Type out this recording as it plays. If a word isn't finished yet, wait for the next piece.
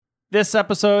This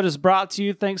episode is brought to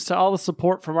you thanks to all the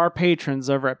support from our patrons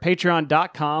over at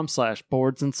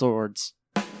patreon.com/boardsandswords.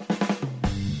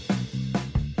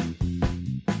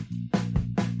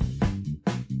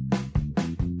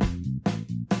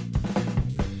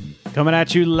 Coming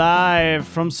at you live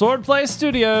from Swordplay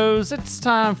Studios, it's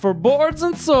time for Boards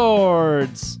and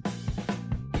Swords.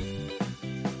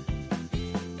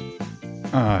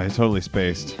 I totally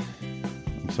spaced.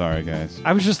 I'm sorry, guys.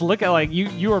 I was just looking like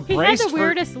you were He braced. had the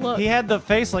weirdest look. He had the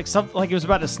face like something like he was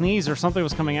about to sneeze or something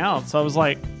was coming out. So I was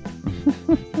like,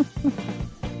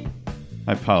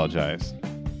 I apologize.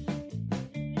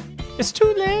 it's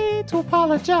too late to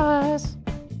apologize.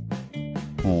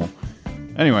 Oh.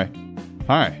 Anyway,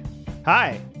 hi.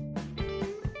 Hi.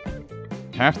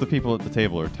 Half the people at the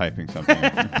table are typing something.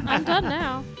 I'm done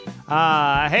now.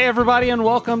 Hey everybody, and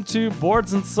welcome to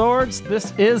Boards and Swords.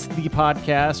 This is the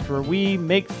podcast where we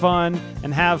make fun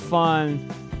and have fun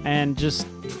and just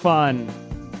fun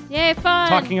Yay, fun.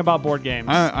 talking about board games.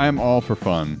 I'm all for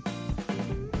fun.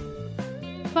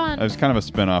 Fun. It was kind of a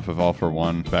spin-off of All for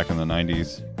One back in the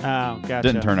 90s. Oh, gotcha.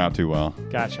 Didn't turn out too well.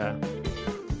 Gotcha.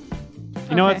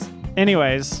 You know Okay. what?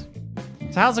 Anyways,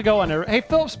 so how's it going? Hey,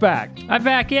 Philip's back. I'm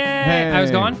back. Yay! Hey. I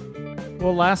was gone.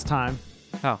 Well, last time.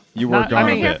 Oh, You were Not- gone I We're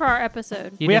mean, a here bit. for our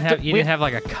episode. you We didn't have to- have you we- didn't have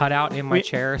like a cutout in my we-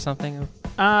 chair or something. It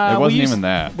we wasn't used- even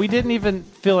that. We didn't even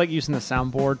feel like using the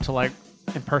soundboard to like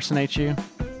impersonate you.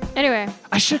 Anyway,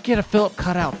 I should get a Philip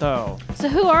cutout though. so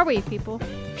who are we, people?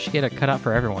 We should get a cutout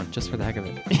for everyone, just for the heck of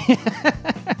it.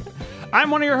 I'm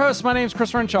one of your hosts. My name's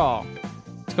Chris Renshaw.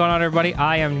 What's going on, everybody?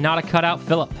 I am not a cutout,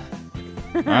 Philip.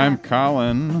 I'm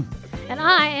Colin. And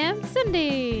I am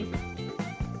Cindy.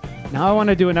 Now I want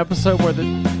to do an episode where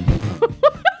the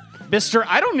Mister,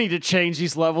 I don't need to change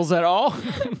these levels at all.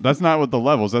 That's not with the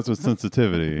levels. That's with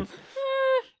sensitivity.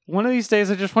 One of these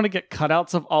days, I just want to get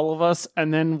cutouts of all of us,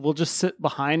 and then we'll just sit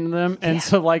behind them, and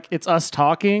so like it's us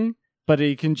talking, but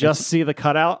you can just see the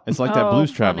cutout. It's like that Oh,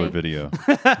 Blues Traveler funny. video.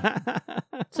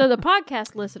 So the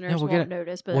podcast listeners Yeah, we'll won't get a-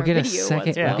 notice, but We'll our get a video second.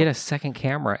 ones Yeah. We'll will. get a second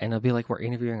camera, and it'll be like we're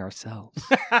interviewing ourselves.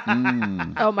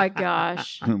 Mm. Oh my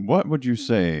gosh. What would you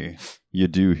say you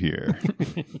do here?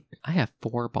 I have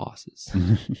 4 bosses.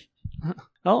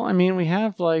 Well, I mean, we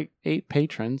have like 8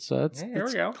 patrons, so it's, Yeah, there we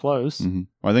it's go. close. Mhm.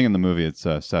 Well, I think in the movie it's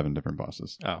 7 different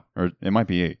bosses. Oh, Or it might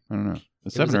be 8. I don't know.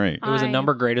 It's It was 7 or 8. it was a I-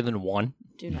 number greater than 1.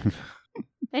 Do not.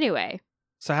 Anyway.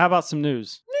 So, how about some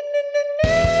news?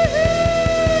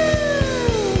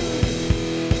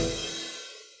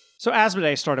 So,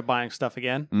 Asmodee started buying stuff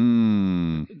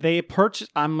again. They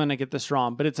purchased, I'm going to get this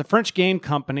wrong, but it's a French game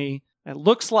company. It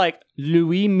looks like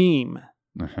Louis Meme.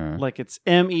 Uh-huh. Like it's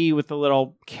M-E with a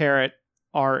little caret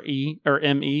R-E or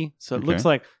M-E. So it Okay. looks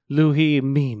like Louis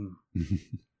Meme.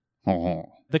 Oh.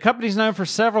 The company's known for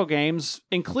several games,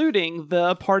 including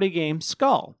the party game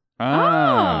Skull.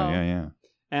 Ah, Oh. yeah.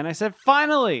 And I said,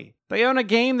 finally, they own a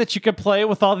game that you could play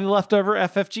with all the leftover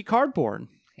FFG cardboard.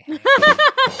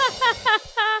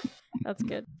 That's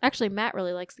good. Actually, Matt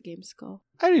really likes the game Skull.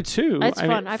 I do too. It's I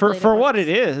fun. mean, I've for played it for what once. it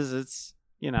is, it's,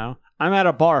 you know, I'm at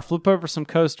a bar, flip over some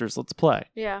coasters, let's play.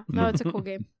 Yeah. No, it's a cool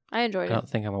game. I I enjoyed it. don't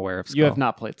think I'm aware of Skull. You have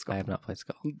not played Skull. I have not played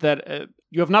Skull.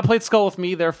 You have not played Skull with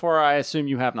me, therefore I assume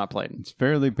you have not played. It's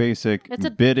fairly basic It's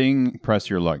a- bidding, press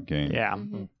your luck game. Yeah.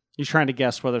 Mhm. You're trying to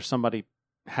guess whether somebody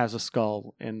has a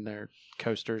skull in their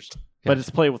coasters, but Gotcha. it's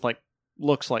played with like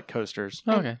looks like coasters.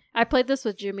 Oh, okay. I played this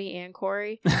with Jimmy and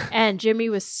Corey, and Jimmy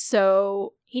was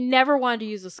he never wanted to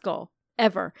use a skull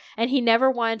ever, and he never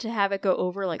wanted to have it go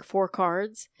over like 4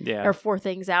 cards Yeah. or 4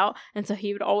 things out, and so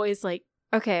he would always like,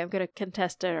 okay, I'm gonna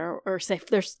contest it or say if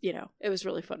there's, it was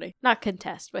really funny. Not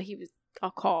contest, but I'll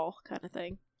call kind of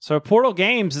thing. So Portal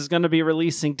Games is going to be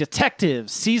releasing Detective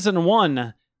Season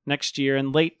 1 next year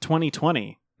in late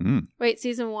 2020. Wait,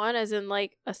 season 1 as in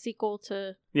like a sequel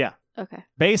to? Yeah. Okay.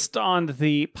 Based on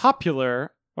the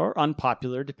popular or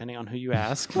unpopular, depending on who you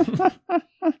ask,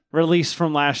 release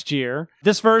from last year.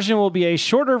 This version will be a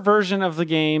shorter version of the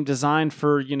game designed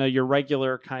for, your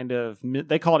regular kind of,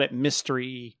 they called it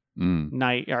mystery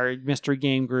night or mystery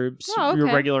game groups, Oh, your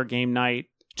okay. regular game night.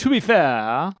 To be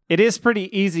fair, it is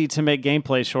pretty easy to make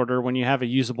gameplay shorter when you have a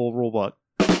usable rulebook.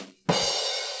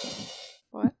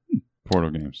 What?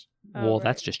 Portal games. Oh, Well, right.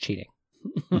 that's just cheating.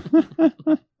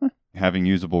 Having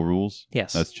usable rules.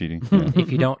 Yes. That's cheating. Yeah.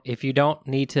 if you don't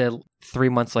need to 3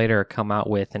 months later come out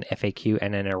with an FAQ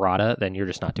and an errata, then you're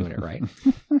just not doing it right.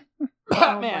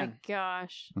 Oh my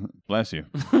gosh. Bless you.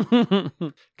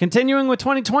 Continuing with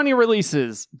 2020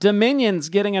 releases, Dominion's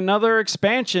getting another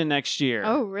expansion next year.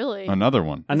 Oh, really? Another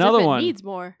one. As Another if it one. needs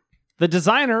more. The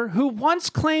designer, who once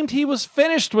claimed he was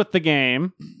finished with the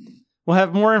game, will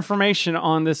have more information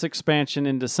on this expansion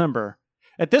in December.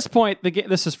 At this point,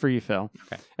 this is for you, Phil.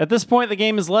 Okay. At this point, the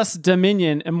game is less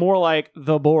Dominion and more like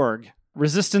the Borg.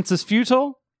 Resistance is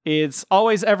futile. It's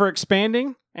always ever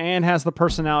expanding and has the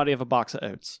personality of a box of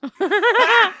oats.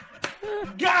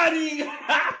 Got him!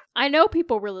 I know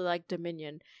people really like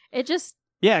Dominion. It just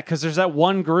Yeah, because there's that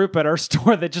one group at our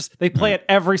store that they play it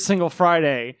every single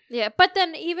Friday. yeah. But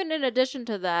then even in addition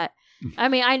to that, I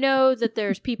mean, I know that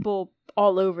there's people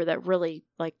all over that really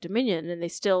like Dominion and they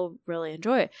still really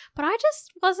enjoy it. But I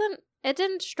just wasn't. It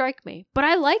didn't strike me. But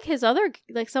I like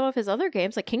some of his other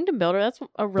games, like Kingdom Builder. That's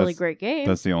a really great game.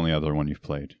 That's the only other one you've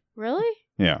played. Really?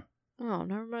 Yeah. Oh,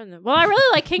 never mind then. Well, I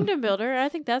really like Kingdom Builder. I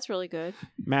think that's really good.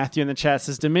 Matthew in the chat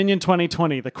says Dominion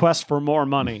 2020, the quest for more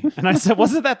money. And I said,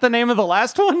 wasn't that the name of the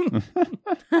last one?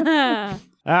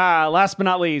 Last but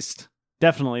not least,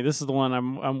 definitely, this is the one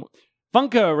I'm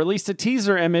Funko released a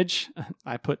teaser image.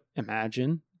 I put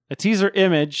imagine. A teaser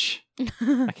image,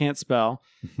 I can't spell,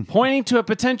 pointing to a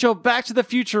potential Back to the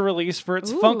Future release for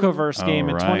its Ooh. Funkoverse game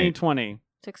in All right. 2020.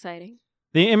 It's exciting.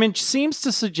 The image seems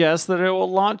to suggest that it will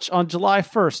launch on July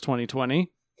 1st, 2020.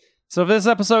 So if this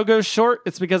episode goes short,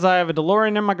 it's because I have a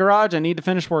DeLorean in my garage I need to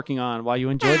finish working on while you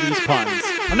enjoy these puns.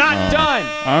 I'm not done!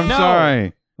 I'm No.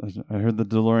 sorry. I heard the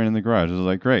DeLorean in the garage. I was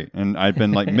like, great. And I'd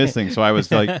been like missing, so I was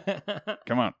like,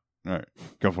 come on. All right,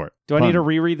 go for it. Do I need to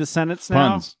reread the sentence now?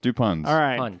 Puns. Do puns. All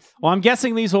right. Puns. Well, I'm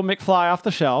guessing these will McFly off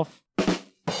the shelf.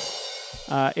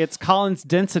 It's Colin's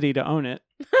density to own it.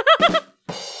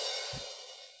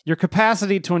 Your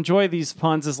capacity to enjoy these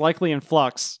puns is likely in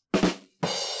flux.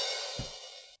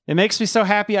 It makes me so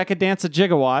happy I could dance a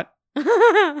gigawatt.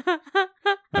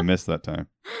 I missed that time.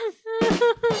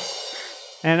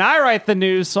 And I write the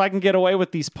news so I can get away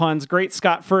with these puns great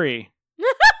scot-free.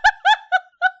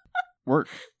 Work,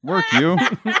 you.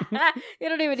 You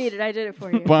don't even need it. I did it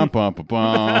for you. Bum, bum, bum,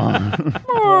 bum.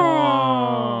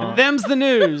 And them's the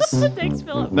news. Thanks,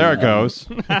 Philip. There it goes.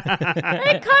 Hey, cut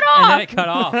And off. then it cut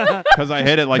off. Because I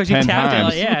hit it like 'Cause you 10 tapped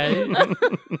times. it, yeah.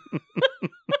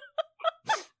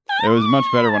 It was much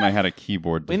better when I had a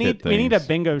keyboard to We hit need a things.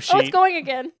 bingo Oh, it's sheet. going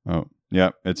again. Oh,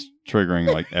 yep. It's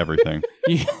triggering like everything.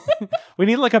 We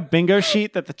need like a bingo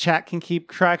sheet that the chat can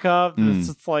keep track of. Mm.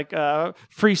 It's like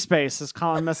free space as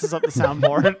Colin messes up the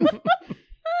soundboard.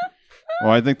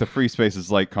 Well, I think the free space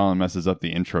is like Colin messes up the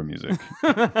intro music.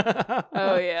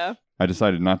 Oh, yeah. I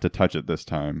decided not to touch it this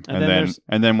time. And then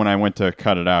And then when I went to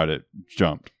cut it out, it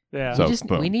jumped. Yeah. So- Just,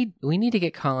 boom. we need to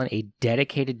get Colin a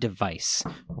dedicated device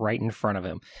right in front of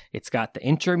him. It's got the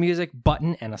intro music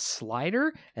button and a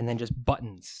slider, and then just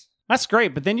buttons. That's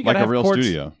great, but then you got Like to a have real chords.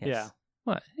 studio. Yes. Yeah.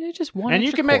 What? It's just one. And you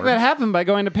extra can make cord. that happen by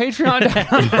going to Patreon.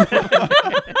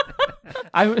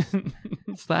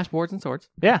 Slash boards and swords.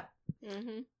 Yeah.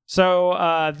 Mm-hmm.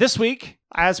 So this week,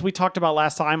 as we talked about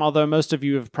last time, although most of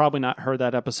you have probably not heard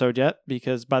that episode yet,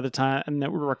 because by the time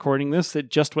that we're recording this, it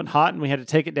just went hot and we had to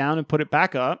take it down and put it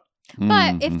back up.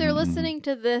 But if they're Mm-hmm. listening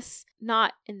to this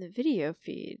not in the video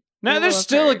feed, Now, they there's will have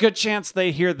still a heard. good chance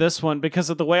they hear this one because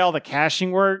of the way all the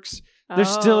caching works. There's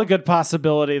still Oh. a good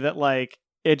possibility that like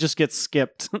it just gets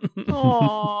skipped.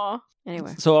 Aw.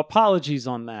 Anyway. So apologies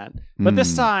on that. But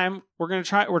this Mm. time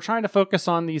we're trying to focus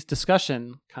on these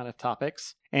discussion kind of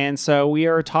topics. And so we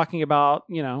are talking about,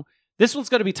 this one's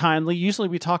going to be timely. Usually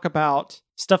we talk about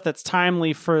stuff that's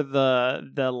timely for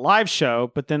the live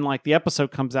show, but then like the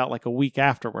episode comes out like a week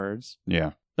afterwards.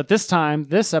 Yeah. But this time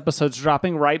this episode's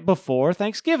dropping right before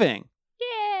Thanksgiving.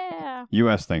 Yeah.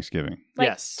 U.S. Thanksgiving. Like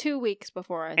Yes. 2 weeks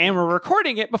before, I think. And we're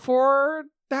recording it before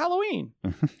the Halloween.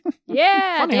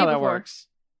 Yeah. Funny day how that before. works.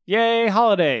 Yay,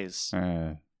 holidays.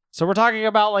 So we're talking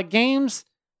about like games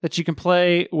that you can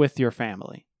play with your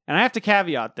family. And I have to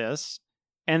caveat this,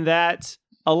 and that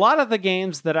a lot of the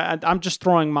games that I'm just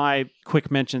throwing my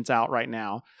quick mentions out right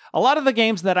now. A lot of the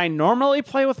games that I normally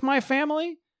play with my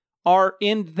family are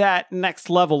in that next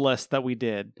level list that we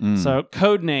did. Mm. So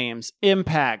Codenames,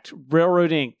 Impact,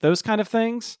 Railroad Inc., those kind of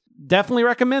things. Definitely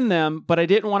recommend them, but I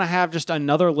didn't want to have just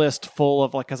another list full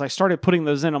of like, as I started putting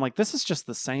those in, I'm like, this is just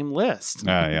the same list.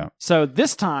 Yeah. So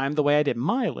this time, the way I did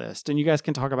my list, and you guys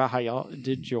can talk about how y'all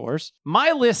did yours.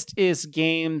 My list is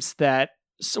games that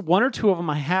one or two of them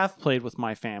I have played with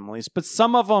my families, but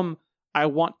some of them I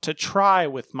want to try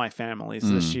with my families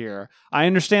this year. I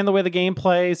understand the way the game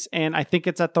plays, and I think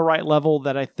it's at the right level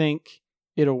that I think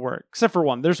it'll work. Except for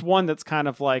one. There's one that's kind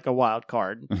of like a wild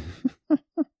card.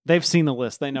 They've seen the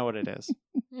list. They know what it is.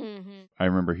 Mm-hmm. I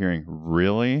remember hearing,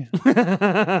 really? Yep.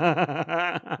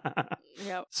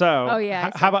 So, Oh, yeah,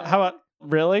 I how saw about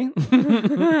really?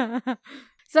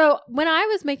 So when I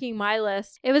was making my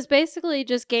list, it was basically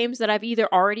just games that I've either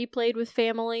already played with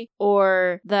family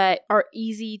or that are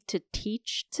easy to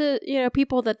teach to,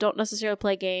 people that don't necessarily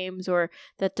play games or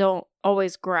that don't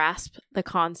always grasp the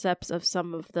concepts of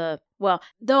some of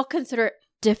they'll consider it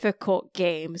difficult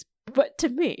games. But to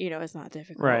me, it's not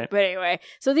difficult. Right. But anyway,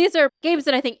 so these are games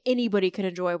that I think anybody can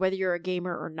enjoy, whether you're a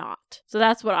gamer or not. So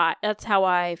that's how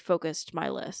I focused my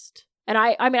list. And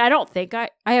I don't think I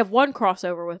have one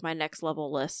crossover with my next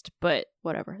level list, but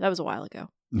whatever. That was a while ago.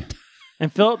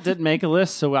 And Philip didn't make a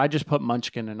list, so I just put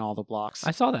Munchkin in all the blocks.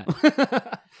 I saw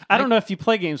that. I don't know if you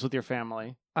play games with your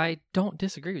family. I don't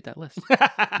disagree with that list.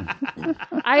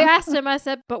 I asked him, I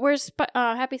said, but where's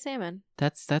Happy Salmon?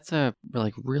 That's a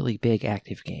really big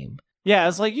active game. Yeah,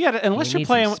 it's like you got unless You you're need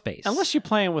playing some space. unless you're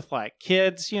playing with like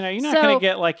kids, you're not So- going to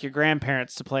get like your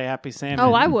grandparents to play Happy Salmon.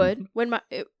 Oh, I would. When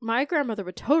my grandmother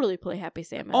would totally play Happy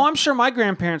Salmon. Oh, I'm sure my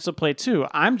grandparents will play too.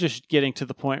 I'm just getting to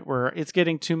the point where it's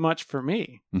getting too much for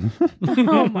me.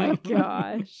 Oh my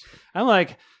gosh. I'm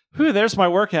like, there's my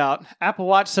workout. Apple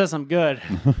Watch says I'm good.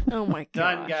 Oh my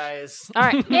gosh. Done, guys. All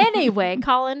right. Anyway,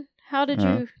 Colin, how did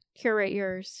Uh-huh. you curate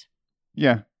yours?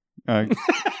 Yeah.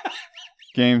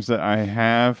 Games that I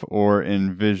have or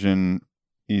envision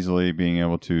easily being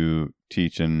able to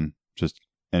teach, and just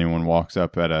anyone walks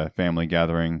up at a family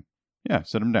gathering,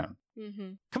 sit them down. Mm-hmm.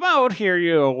 Come out here,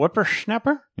 you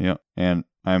whippersnapper. Yeah. And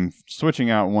I'm switching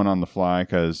out one on the fly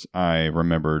because I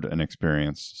remembered an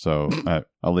experience. So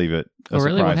I'll leave it. Oh,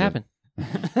 really? What surprising. happened?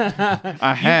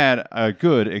 I had a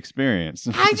good experience.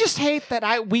 I just hate that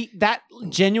that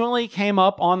genuinely came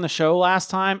up on the show last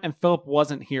time and Philip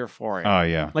wasn't here for it. Oh,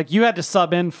 yeah. Like you had to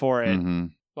sub in for it. hmm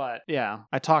But yeah,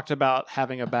 I talked about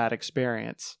having a bad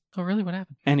experience. Oh, really? What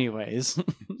happened? Anyways,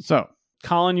 So,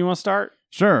 Colin, you want to start?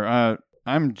 sure.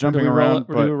 I'm jumping do we around,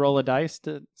 do but we roll a dice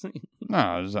to?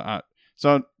 no.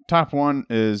 So, top one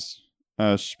is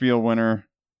Spiel winner,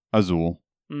 Azul.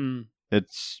 Mm.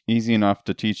 It's easy enough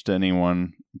to teach to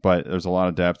anyone, but there's a lot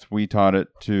of depth. We taught it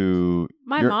to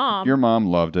My your, mom. Your mom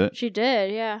loved it, She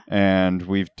did, yeah. and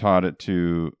I've taught it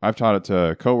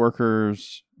to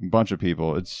coworkers, a bunch of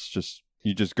people. It's just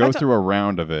you just go through a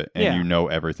round of it, and Yeah. you know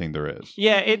everything there is.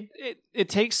 Yeah, it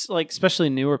takes like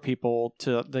especially newer people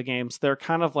to the games. They're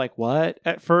kind of like what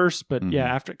at first, but Mhm. yeah,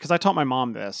 after because I taught my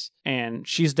mom this, and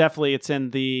she's definitely it's in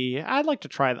the I'd like to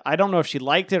try. I don't know if she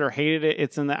liked it or hated it.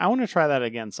 It's in the I want to try that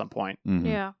again some point. Mhm.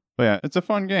 Yeah. But yeah, it's a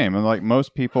fun game, and like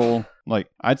most people, like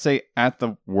I'd say at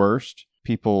the worst,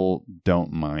 people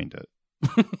don't mind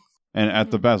it, and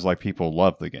at the best, like people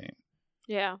love the game.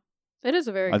 Yeah. It is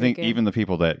a very I good think game. even the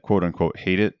people that quote unquote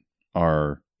hate it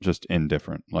are just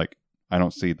indifferent. Like I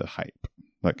don't see the hype,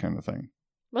 that kind of thing.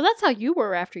 Well, that's how you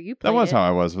were after you played That was it. how I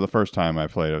was the first time I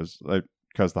played. It was like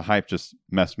because the hype just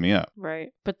messed me up. Right.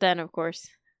 But then, of course,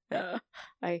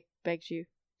 I begged you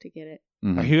to get it.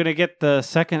 Mhm. Are you gonna get the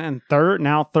second and third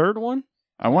one?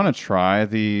 I want to try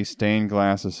the stained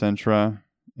glass Essentra,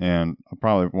 and I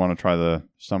probably want to try the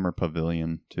summer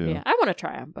pavilion too. Yeah, I want to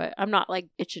try them, but I'm not like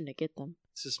itching to get them.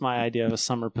 This is my idea of a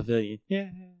summer pavilion. Yeah.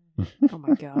 Oh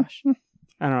my gosh.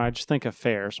 I don't know. I just think of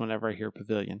fairs whenever I hear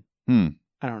pavilion. Hmm.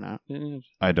 I don't know.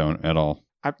 I don't at all.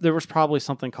 There was probably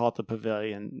something called the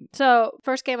pavilion. So,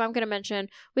 first game I'm going to mention,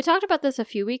 we talked about this a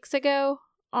few weeks ago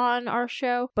on our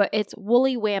show, but it's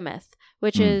Woolly Wammoth,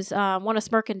 which is one of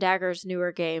Smirk and Dagger's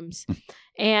newer games.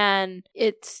 And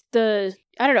it's I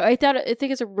don't know, I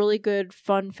think it's a really good,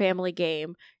 fun family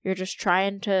game. You're just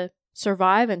trying to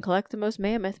survive and collect the most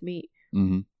mammoth meat.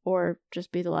 Mm-hmm. Or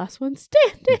just be the last one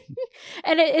standing.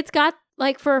 And it's got,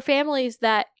 like, for families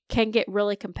that can get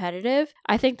really competitive,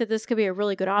 I think that this could be a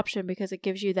really good option because it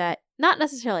gives you that, not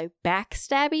necessarily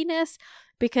backstabbiness,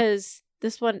 because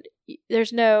this one,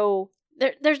 there's no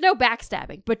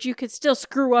backstabbing, but you could still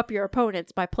screw up your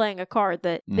opponents by playing a card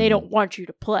that they don't want you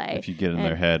to play. If you get in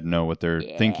their head, know what they're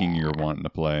thinking you're wanting to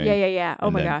play. Yeah. Oh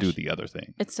and my then gosh. do the other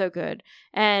thing. It's so good.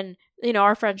 And,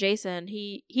 our friend Jason,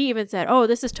 he even said, oh,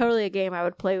 this is totally a game I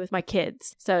would play with my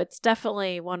kids. So it's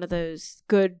definitely one of those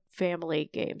good family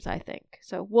games, I think.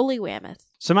 So Woolly Wammoth.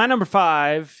 So my number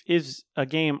 5 is a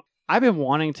game I've been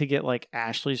wanting to get like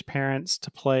Ashley's parents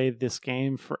to play this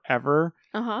game forever,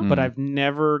 Uh-huh. but I've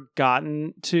never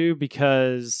gotten to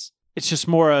because it's just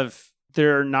more of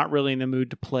they're not really in the mood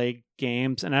to play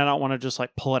games, and I don't want to just like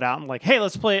pull it out and like, hey,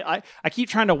 let's play. I keep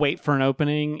trying to wait for an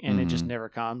opening, and it just never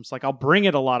comes. Like I'll bring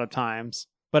it a lot of times,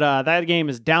 but that game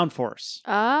is Downforce.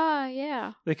 Ah,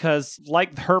 yeah. Because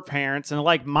like her parents and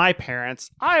like my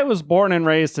parents, I was born and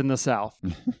raised in the South,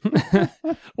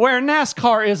 where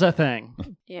NASCAR is a thing.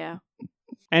 Yeah.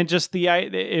 And just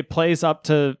it plays up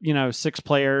to 6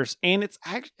 players, and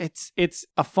it's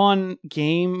a fun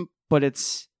game. but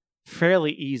it's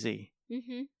fairly easy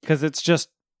Mm-hmm. because it's just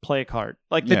play a card.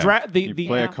 Like Yeah, the you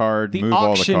play a card, the move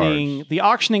all the auctioning. cards. The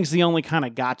auctioning's the only kind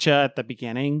of gotcha at the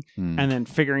beginning, Hmm. and then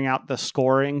figuring out the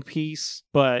scoring piece.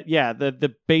 But yeah,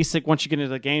 the basic once you get into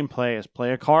the gameplay is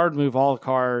play a card, move all the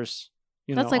cars.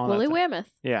 You That's know, like all that Woolly thing. Whammoth.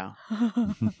 Yeah,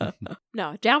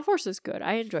 No, Downforce is good.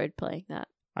 I enjoyed playing that.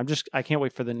 I can't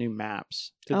wait for the new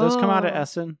maps. Did those come out at Oh.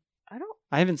 Essen? I don't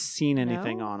I haven't seen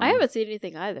anything know. on them. I haven't seen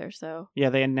anything either, so. Yeah,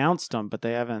 they announced them, but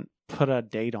they haven't put a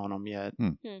date on them yet.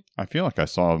 I feel like I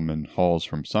saw them in halls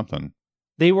from something.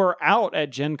 They were out at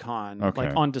Gen Con, Okay.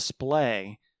 like on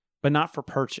display, but not for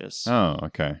purchase. Oh,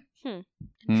 okay.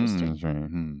 Interesting. That's right.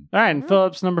 All right, and Oh.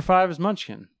 Phillips number 5 is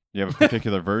Munchkin. You have a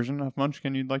particular version of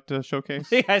Munchkin you'd like to showcase?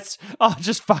 Yeah, it's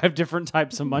just 5 different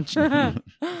types of Munchkin.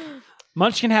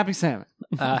 Munchkin Happy Salmon.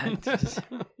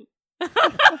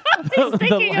 He's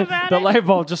thinking about the it. light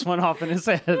bulb just went off in his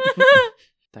head.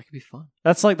 That could be fun.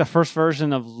 That's like the first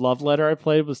version of Love Letter I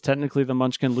played was technically the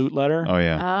Munchkin Loot Letter. Oh,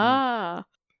 yeah. Ah.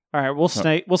 All right,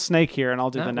 we'll snake here, and I'll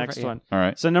do No, the we're next right, yeah. one. All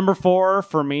right. So number 4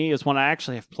 for me is one I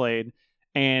actually have played,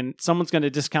 and someone's going to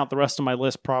discount the rest of my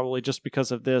list probably just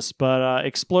because of this, but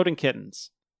Exploding Kittens.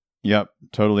 Yep.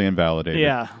 Totally invalidated.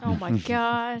 Yeah. Oh my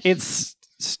gosh. It's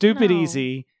stupid No.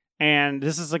 easy, and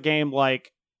this is a game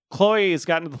like Chloe has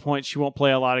gotten to the point she won't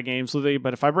play a lot of games with me,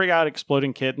 but if I bring out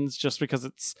Exploding Kittens just because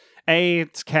it's A,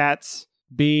 it's cats,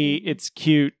 B, it's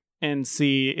cute, and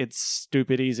C, it's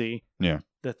stupid easy. Yeah.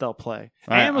 That they'll play.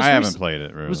 I And it was haven't played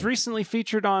it, really. It was recently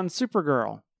featured on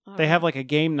Supergirl. All They right. have like a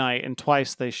game night, and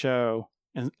twice they show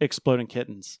Exploding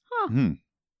Kittens.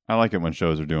 I like it when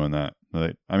shows are doing that.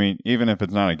 Like, I mean, even if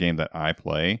it's not a game that I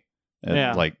play,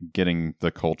 Yeah. like getting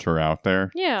the culture out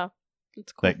there, Yeah.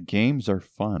 It's cool. that games are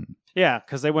fun. Yeah,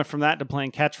 because they went from that to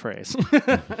playing catchphrase.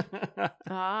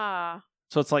 Ah.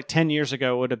 So it's like 10 years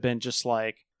ago would have been just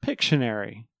like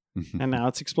Pictionary, and now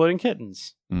it's Exploding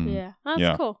Kittens. Mm. Yeah. That's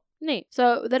Yeah. cool. Neat.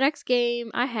 So the next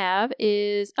game I have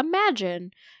is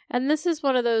Imagine. And this is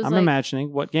one of those I'm like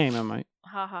imagining what game am I?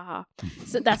 ha ha ha.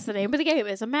 So that's the name of the game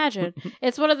is Imagine.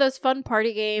 It's one of those fun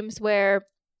party games where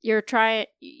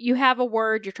you have a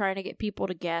word you're trying to get people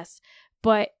to guess,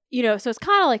 but so it's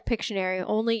kind of like Pictionary,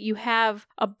 only you have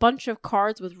a bunch of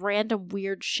cards with random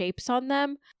weird shapes on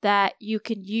them that you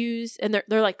can use, and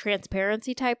they're like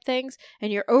transparency type things,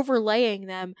 and you're overlaying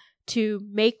them to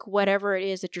make whatever it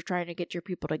is that you're trying to get your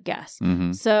people to guess.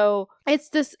 Mhm. So it's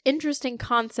this interesting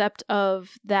concept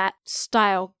of that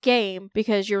style game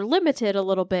because you're limited a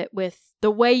little bit with the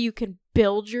way you can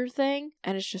build your thing,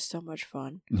 and it's just so much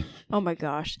fun. Oh my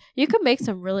gosh. You can make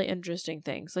some really interesting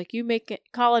things. Like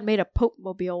Colin made a Pope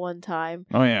Mobile one time.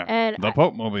 Oh, yeah. And The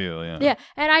Pope Mobile, yeah. yeah,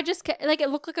 and I just it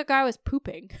looked like a guy was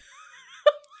pooping.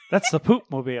 That's the Poop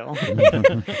Mobile.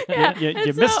 Yeah, you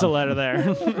and missed so- a letter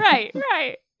there. right.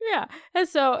 Yeah. And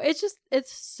so it's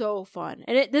so fun.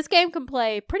 And this game can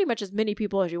play pretty much as many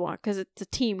people as you want because it's a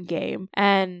team game.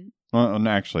 And Well, no,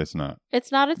 actually, it's not.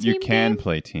 it's not a team You can game.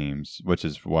 play teams, which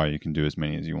is why you can do as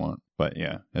many as you want. But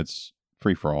yeah, it's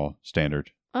free for all,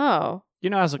 standard. Oh.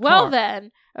 As a Well car.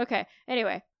 then. Okay.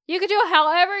 Anyway. You can do it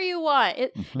however you want.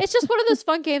 It's just one of those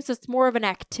fun games that's more of an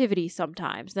activity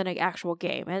sometimes than an actual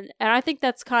game. And I think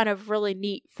that's kind of really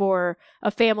neat for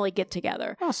a family get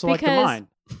together. Oh, so like the because- mine.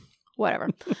 Whatever.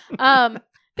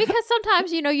 Because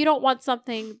sometimes, you don't want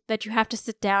something that you have to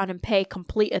sit down and pay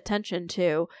complete attention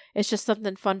to. It's just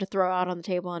something fun to throw out on the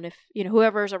table. And if,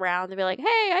 whoever's around, they'll be like,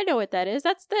 hey, I know what that is.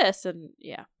 That's this. And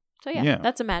yeah. So Yeah.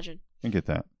 that's Imagine. I get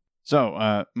that.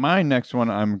 So, my next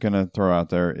one I'm going to throw out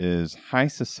there is High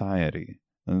Society.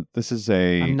 And this is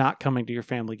I'm not coming to your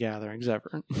family gatherings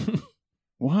ever.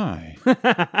 Why?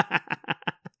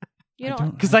 You I don't.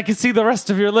 don't- Because I can see the rest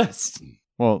of your list.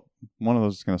 Well, one of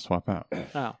those is going to swap out.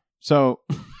 Oh. So,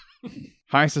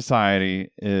 High Society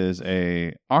is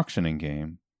a auctioning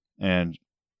game, and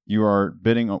you are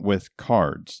bidding with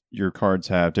cards. Your cards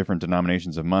have different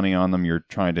denominations of money on them. You're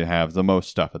trying to have the most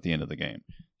stuff at the end of the game.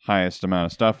 Highest amount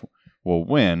of stuff will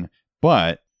win,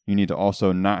 but you need to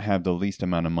also not have the least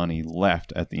amount of money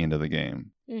left at the end of the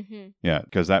game. Mm-hmm. Yeah,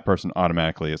 because that person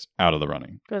automatically is out of the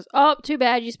running. Goes, oh, too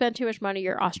bad. You spent too much money.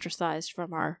 You're ostracized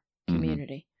from our Mhm.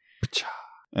 community.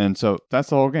 And so that's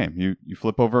the whole game. You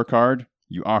flip over a card,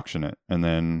 you auction it, and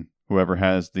then whoever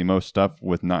has the most stuff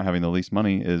with not having the least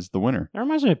money is the winner. That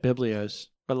reminds me of Biblios,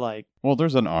 but like, Well,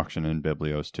 there's an auction in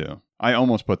Biblios too. I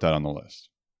almost put that on the list.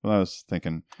 But I was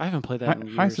thinking I haven't played that in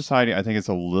years. High Society, I think it's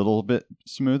a little bit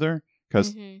smoother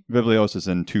because Mhm. Biblios is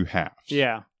in two halves.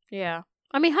 Yeah. Yeah.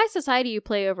 I mean, High Society, you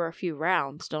play over a few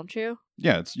rounds, don't you?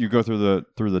 Yeah, it's you go through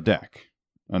the deck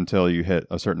until you hit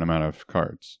a certain amount of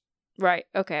cards. Right.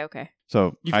 Okay.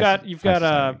 So You've High got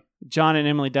Society. John and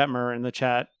Emily Detmer are in the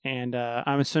chat, and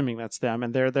I'm assuming that's them,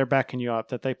 and they're backing you up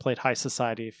that they played High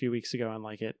Society a few weeks ago and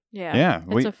like it. Yeah. Yeah,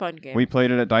 It's a fun game. we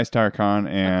played it at Dice Tower Con, a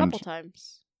and couple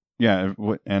times. yeah,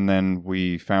 and then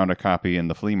we found a copy in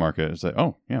the flea market. It's like,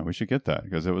 oh yeah, we should get that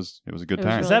because it was a good It was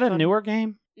time. Is really that a fun. newer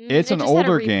game? It's It an just had a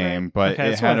older reprint. game, but Okay, it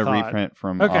that's had a what I thought. reprint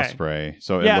from Okay. Osprey,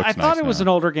 so it Yeah, looks I thought nice it was now. an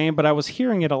older game, but I was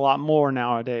hearing it a lot more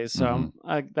nowadays. So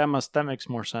Mhm. that makes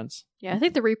more sense. Yeah, I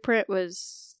think the reprint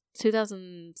was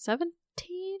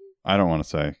 2017. I don't want to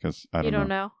say because I You don't don't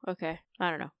know. know? Okay, I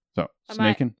don't know. So Am I-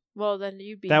 snaking. Well, then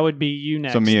you'd be. That would be you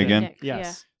next. So me then. again? Nick,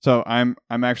 Yes. So I'm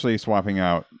actually swapping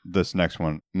out this next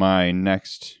one. My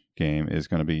next game is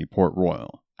going to be Port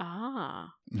Royal.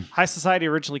 Ah. High Society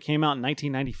originally came out in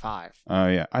 1995.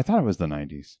 Yeah, I thought it was the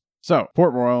 90s. So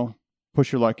Port Royal,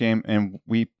 push your luck game, and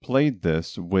we played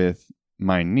this with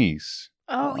my niece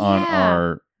Oh on yeah.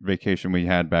 our vacation we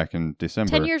had back in December.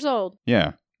 10 years old.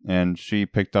 Yeah, and she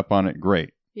picked up on it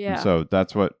great. Yeah. And so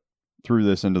that's what threw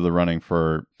this into the running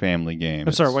for family game.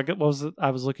 I'm sorry. What was it? I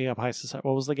was looking up High Society.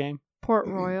 What was the game? Port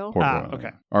Royal. Port Ah, Royal.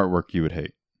 okay. Artwork you would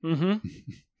hate. Mm-hmm.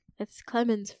 It's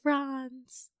Clemens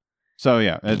Franz. So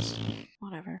yeah, it's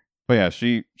Whatever. but yeah,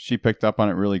 she picked up on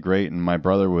it really great, and my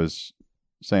brother was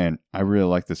saying, "I really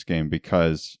like this game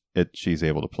because she's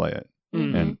able to play it,"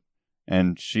 Mhm.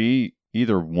 and she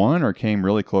either won or came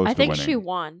really close. I to think winning. she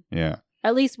won. Yeah.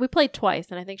 At least we played twice,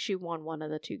 and I think she won one of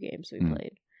the two games we Mm.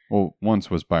 played. Well, once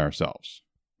was by ourselves.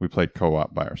 We played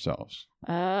co-op by ourselves.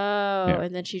 Oh,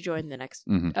 and then she joined the next.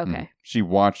 Mhm, Okay. mhm. She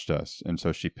watched us, and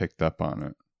so she picked up on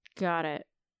it. Got it.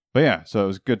 But yeah, so it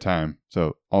was a good time.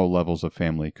 So all levels of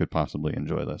family could possibly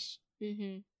enjoy this.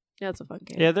 Mm-hmm. That's a fun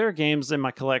game. Yeah, there are games in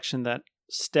my collection that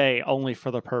stay only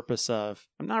for the purpose of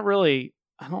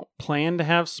I don't plan to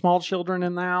have small children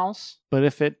in the house, but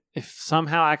if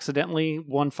somehow accidentally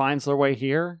one finds their way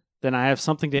here, then I have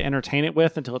something to entertain it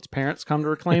with until its parents come to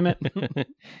reclaim it.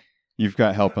 You've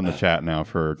got help in the chat now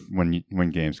for when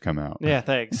games come out. Yeah,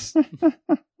 thanks.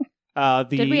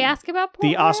 Did we ask about Port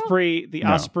the Royal? Osprey No.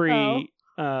 Osprey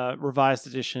revised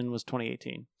edition was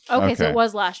 2018 Okay, so Okay. it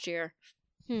was last year.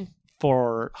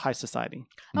 for High Society.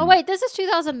 Oh wait, this is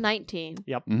 2019.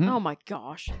 Mhm. Oh my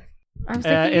gosh. I was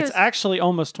thinking It's actually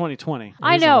almost 2020.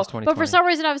 I is know, almost but for 2020. some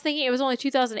reason I was thinking it was only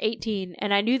 2018,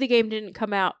 and I knew the game didn't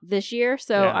come out this year,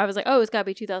 so Yeah. I was like, oh, it's got to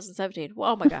be 2017.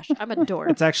 Well, oh my gosh, I'm a dork.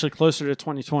 It's actually closer to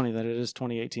 2020 than it is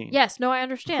 2018. Yes, no, I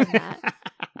understand that.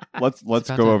 Let's about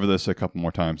go to- over this a couple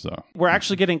more times though. We're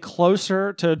actually getting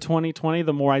closer to 2020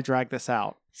 the more I drag this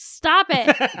out. Stop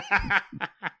it.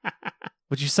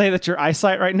 Would you say that your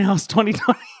eyesight right now is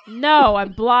 2020? No,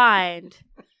 I'm blind.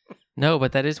 No,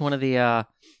 but that is one of the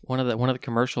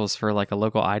commercials for like a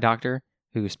local eye doctor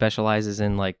who specializes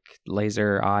in like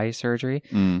laser eye surgery.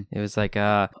 Mm. It was like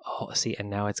and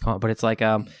now it's called, but it's like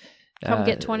Come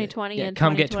get 2020 yeah, and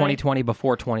come get 2020. 2020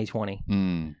 before 2020.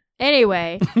 Mm.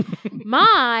 Anyway,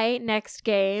 my next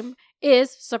game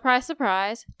is, surprise,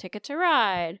 surprise, Ticket to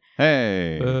Ride.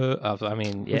 Hey. I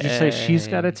mean, Would you say she's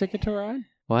got a yay. ticket to ride?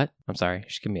 What? I'm sorry.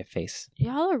 Just give me a face.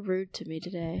 Y'all are rude to me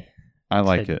today. I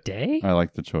like it. Today? I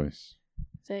like the choice.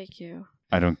 Thank you.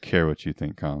 I don't care what you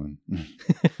think, Colin.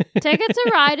 Ticket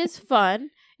to Ride is fun.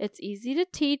 It's easy to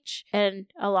teach, and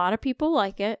a lot of people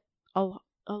like it. A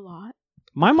lot.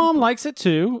 My mom likes it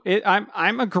too.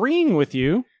 I'm agreeing with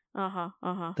you.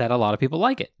 Uh-huh. That a lot of people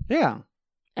like it. Yeah.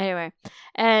 Anyway,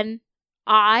 and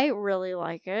I really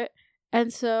like it.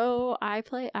 And so I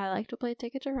like to play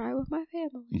Ticket to Ride with my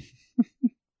family.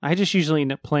 I just usually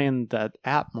end up playing the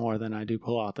app more than I do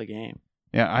pull out the game.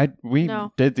 Yeah, we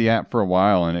No. did the app for a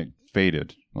while and it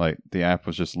faded. Like the app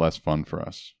was just less fun for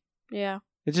us. Yeah.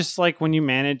 It's just like when you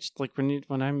manage, like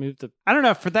when I moved I don't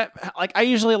know, for that, like I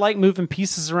usually like moving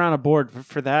pieces around a board.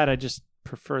 For that, I just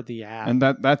prefer the app. And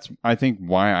that's I think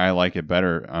why I like it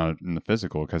better in the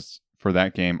physical, because for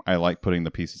that game I like putting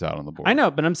the pieces out on the board. I know,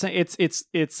 but I'm saying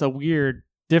it's a weird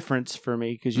difference for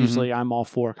me because Mhm. usually I'm all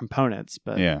for components,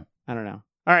 but Yeah. I don't know.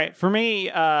 All right, for me,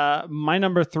 my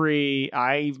number 3,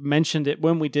 I mentioned it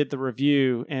when we did the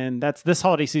review, and that's this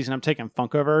holiday season. I'm taking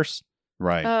Funkoverse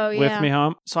Right. Oh, yeah. with me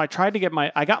home. So I tried to get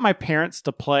I got my parents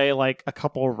to play like a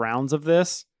couple of rounds of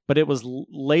this, but it was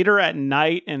later at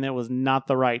night and it was not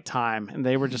the right time. And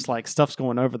they were just like, stuff's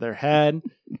going over their head.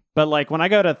 But like when I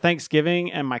go to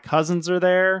Thanksgiving and my cousins are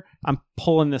there, I'm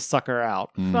pulling this sucker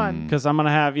out Fun. because I'm going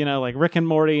to have, like Rick and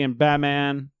Morty and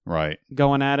Batman Right.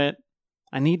 going at it.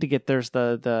 I need to get, there's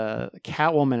the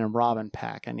Catwoman and Robin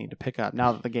pack I need to pick up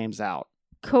now that the game's out.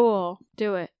 Cool.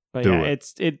 Do it. But Do yeah,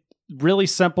 it. it's really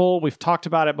simple. We've talked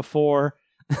about it before.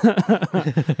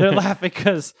 They're laughing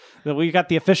because we got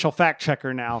the official fact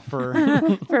checker now for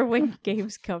For when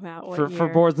games come out one for year.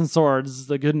 Boards and Swords,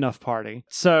 the Good Enough Party.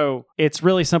 So it's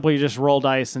really simple. You just roll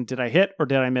dice and did I hit or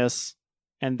did I miss?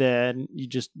 And then you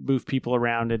just move people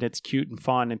around and it's cute and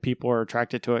fun and people are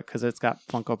attracted to it because it's got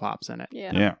Funko Pops in it.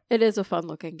 Yeah. Yeah. It is a fun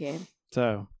looking game.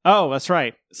 So, oh, that's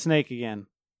right. Snake again.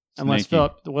 Unless, Snakey.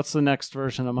 Philip, what's the next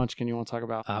version of Munchkin you want to talk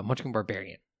about? Munchkin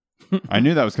Barbarian. I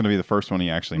knew that was going to be the first one he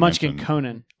actually Munchkin mentioned.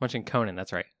 Conan. Munchkin Conan,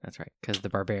 that's right. Because the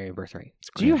Barbarian Birthright. It's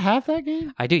Do you great. have that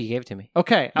game? I do. You gave it to me.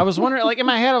 Okay, I was wondering. Like in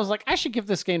my head, I was like, I should give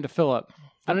this game to Philip.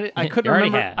 I couldn't You already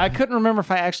remember. have. I couldn't remember if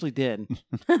I actually did.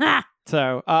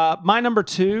 So, my number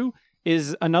 2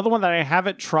 is another one that I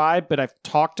haven't tried, but I've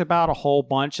talked about a whole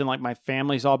bunch, and like my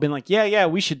family's all been like, yeah,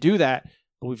 we should do that.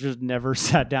 But we've just never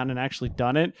sat down and actually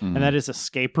done it, Mhm. and that is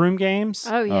escape room games.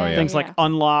 Oh, yeah. yeah. Things like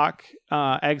Unlock,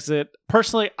 Exit.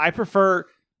 Personally, I prefer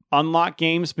Unlock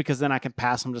games because then I can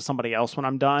pass them to somebody else when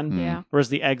I'm done. Yeah. Whereas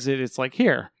the Exit, it's like,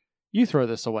 here, you throw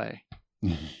this away.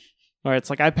 Or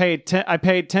it's like I paid 10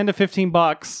 to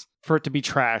 $15 for it to be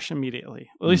trash immediately.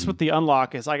 At least with the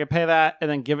Unlock is I can pay that and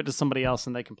then give it to somebody else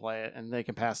and they can play it and they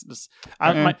can pass it.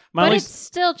 My But least, it's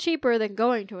still cheaper than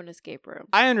going to an escape room.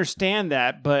 I understand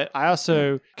that, but I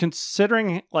also,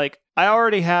 considering, like, I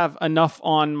already have enough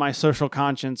on my social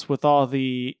conscience with all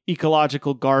the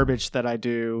ecological garbage that I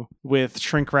do with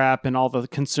shrink wrap and all the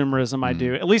consumerism I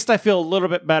do. At least I feel a little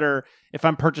bit better if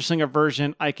I'm purchasing a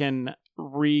version I can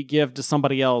re-give to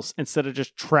somebody else instead of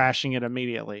just trashing it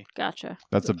immediately. Gotcha.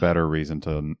 That's a better reason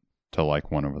to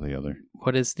like one over the other.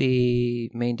 What is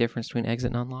the main difference between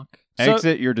Exit and Unlock? So-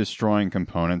 Exit, you're destroying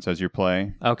components as you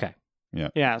play. Okay.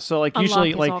 Yeah, so like Unlock usually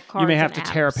is like all you may cards have to and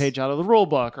tear a apps. page out of the rule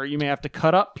book or you may have to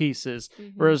cut up pieces.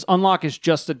 Mhm. Whereas Unlock is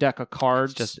just a deck of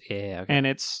cards. Just yeah. Okay. and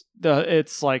it's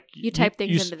like You type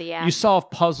things into the app. You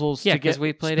solve puzzles Yeah, to 'cause get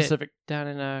we played it specific. Down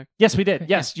in Yes, we did. Yeah.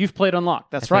 Yes, you've played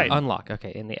Unlock. That's I think right. Unlock.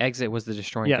 Okay, and the Exit was the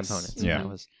destroying Yes. components. Yeah. That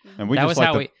was And we that just was like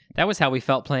how the, we that was how we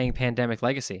felt playing Pandemic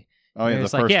Legacy. oh yeah, It the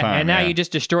was first like, time. and now yeah. you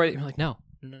just destroy it. You're like, no,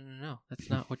 that's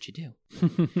not what you do.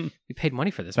 We paid money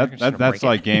for this. We're just gonna that's break it.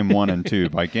 like game 1 and 2.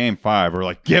 By game 5, we're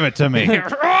like, give it to me.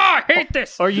 I hate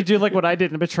this. Or you do like what I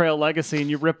did in Betrayal Legacy and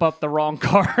you rip up the wrong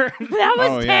card. That was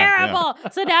Oh, yeah, terrible.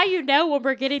 So now you know when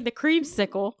we're getting the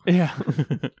creamsicle. yeah.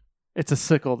 It's a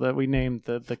sickle that we named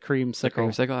the cream sickle.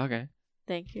 Creamsicle. Okay.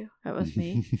 Thank you. That was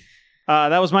me.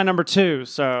 That was my number 2.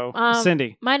 So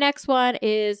Cindy. My next one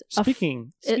is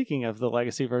Speaking of the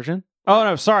Legacy version. Oh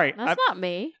no, sorry. That's not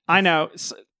me. I know.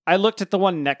 I looked at the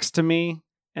one next to me,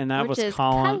 and that Which was is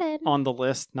Colin Colin. on the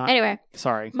list. Not Anyway,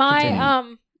 sorry.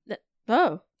 my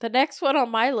Continue. the next one on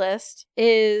my list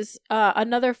is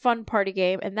another fun party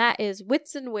game, and that is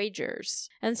Wits and Wagers.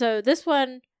 And so this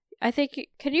one, I think,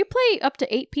 can you play up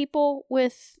to 8 people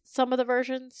with some of the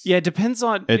versions? Yeah, it depends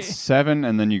on. It's 7,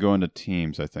 and then you go into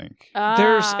teams, I think.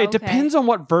 It depends on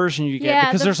what version you get Yeah,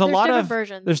 because there's a lot different of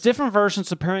versions. there's different versions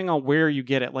depending on where you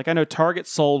get it. Like I know Target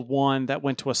sold one that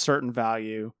went to a certain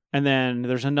value, and then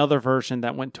there's another version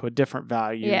that went to a different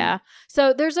value. Yeah.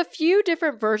 So there's a few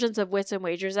different versions of Wits and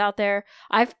Wagers out there.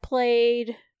 I've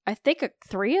played, I think,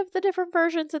 3 of the different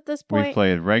versions at this point. We've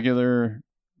played regular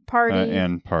Party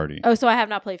and party. Oh, so I have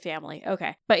not played Family.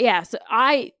 Okay. But yeah, so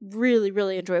I really,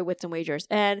 really enjoy Wits and Wagers.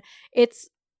 And it's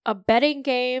a betting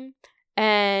game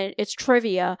and it's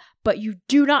trivia, but you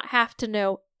do not have to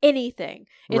know anything.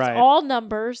 It's Right. all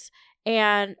numbers,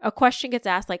 and a question gets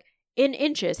asked like, in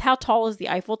inches, how tall is the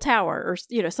Eiffel Tower?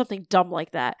 Or, something dumb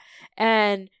like that.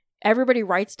 And everybody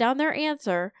writes down their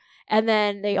answer, and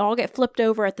then they all get flipped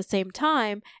over at the same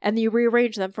time, and you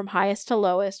rearrange them from highest to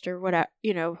lowest or whatever,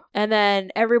 and then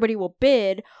everybody will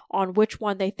bid on which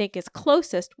one they think is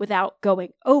closest without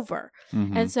going over.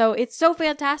 Mhm. And so it's so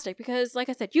fantastic because, like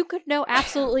I said, you could know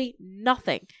absolutely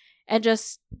nothing and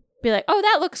just be like, oh,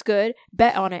 that looks good,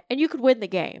 bet on it, and you could win the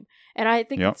game. And I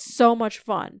think Yep. it's so much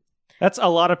fun. That's a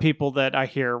lot of people that I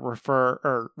hear refer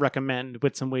or recommend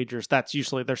Wits and Wagers. That's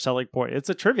usually their selling point. It's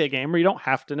a trivia game where you don't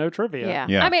have to know trivia.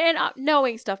 Yeah. I mean, and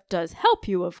knowing stuff does help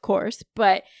you, of course,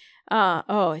 but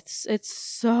it's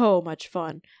so much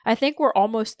fun. I think we're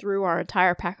almost through our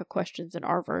entire pack of questions in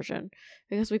our version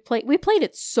because we played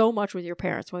it so much with your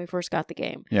parents when we first got the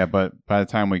game. Yeah, but by the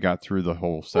time we got through the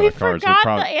whole set We of cards, we forgot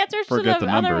probably the answers to forget the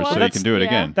the other numbers, so ones. you can do it Yeah.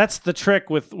 again. That's the trick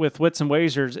with Wits and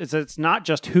Wagers is it's not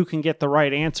just who can get the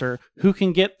right answer, who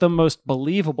can get the most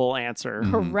believable answer.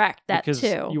 Mhm. Correct. That because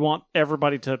too. you want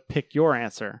everybody to pick your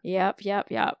answer. Yep.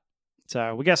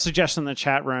 So we got a suggestion in the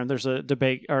chat room. There's a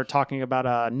debate or talking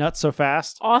about Nuts So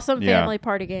Fast. Awesome Yeah. family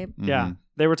party game. Yeah. Mhm.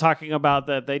 They were talking about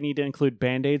that they need to include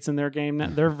Band-Aids in their game.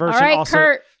 Their version All right, also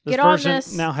Kurt, this get on version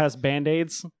this. now has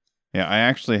Band-Aids. Yeah, I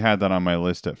actually had that on my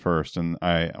list at first, and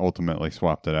I ultimately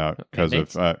swapped it out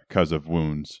because of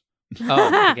wounds. Oh,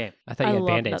 good game. I thought I you had love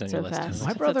Band-Aids on Not your So list. Fast. My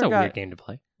That's brother a got- weird game to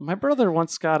play. My brother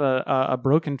once got a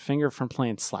broken finger from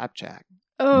playing slapjack.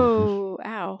 Oh,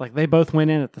 ow. Like they both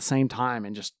went in at the same time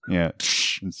and just. Yeah,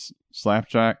 it's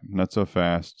Slapjack, Not So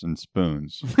Fast, and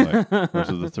Spoons. Like, those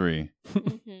are the three.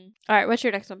 Mhm. All right, what's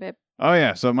your next one, babe? Oh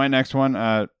yeah, so my next one.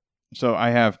 So I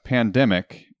have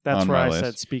Pandemic. That's on where my I list.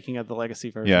 said, speaking of the legacy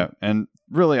version. Yeah, and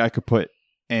really, I could put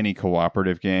any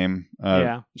cooperative game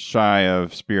shy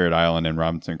of Spirit Island and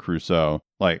Robinson Crusoe,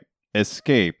 like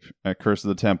Escape, Curse of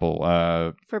the Temple,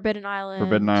 Forbidden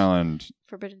Island.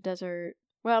 Forbidden Desert.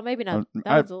 Well, maybe not.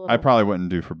 That was a little... I probably wouldn't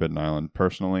do Forbidden Island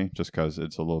personally, just because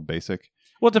it's a little basic.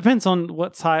 Well, it depends on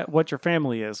what your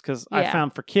family is, because I Yeah.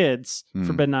 found for kids,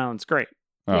 Forbidden Island's great.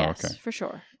 Oh, yes, okay. for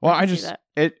sure. Well, I can see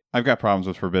that. I've got problems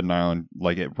with Forbidden Island.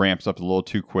 Like it ramps up a little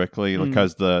too quickly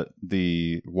because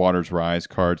the Waters Rise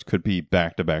cards could be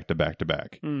back to back to back to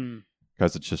back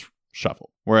because it's just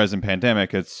shuffled. Whereas in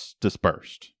Pandemic, it's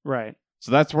dispersed. Right.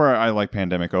 So that's where I like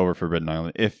Pandemic over Forbidden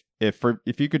Island. If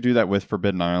you could do that with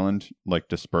Forbidden Island, like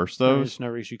disperse those, There's no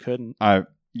reason you couldn't. I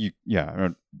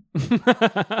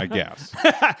I guess.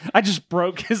 I just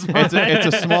broke his mind. It's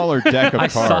a smaller deck of I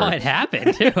cards. saw it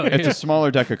happen, too. It's a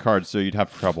smaller deck of cards, so you'd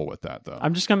have trouble with that, though.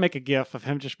 I'm just going to make a gif of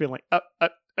him just being like,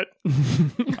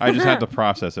 I just had to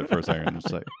process it for a second.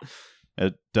 It's like,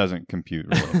 it doesn't compute,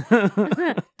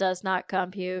 really. Does not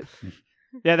compute.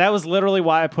 Yeah, that was literally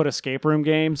why I put escape room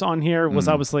games on here, was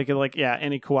I was thinking like, yeah,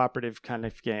 any cooperative kind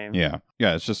of game. Yeah.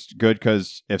 Yeah, it's just good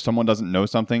because if someone doesn't know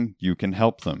something, you can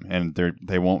help them. And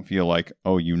they won't feel like,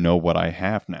 oh, you know what I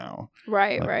have now.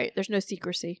 Right, Like- right. There's no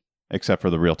secrecy. Except for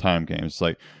the real-time games. It's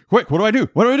like, quick, what do I do?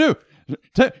 What do I do?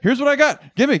 Here's what I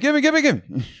got. Give me.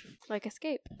 Like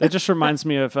Escape. That just reminds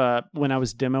me of when I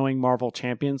was demoing Marvel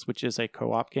Champions, which is a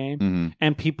co-op game, Mm-hmm.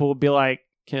 and people would be like,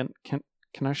 can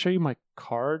I show you my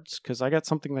cards? Because I got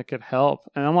something that could help.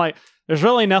 And I'm like, there's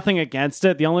really nothing against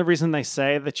it. The only reason they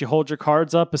say that you hold your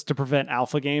cards up is to prevent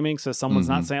alpha gaming. So someone's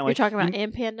not saying like... You're talking about you-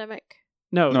 in Pandemic?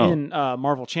 No, No. in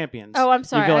Marvel Champions. Oh, I'm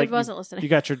sorry. You go, like, I wasn't listening. You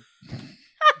got your...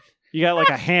 You got like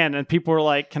a hand, and people were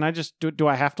like, "Can I just do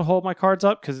I have to hold my cards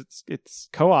up because it's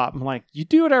co-op?" I'm like, "You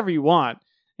do whatever you want.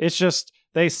 It's just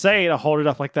they say to hold it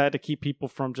up like that to keep people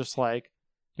from just like,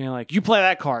 like you play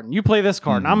that card and you play this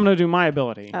card, and I'm going to do my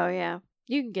ability." Oh, yeah.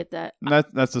 You can get that.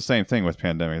 That's the same thing with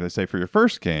Pandemic. They say for your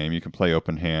first game, you can play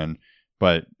open hand,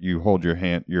 but you hold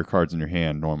your cards in your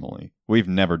hand normally. We've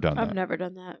never done I've that never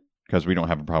done that. because we don't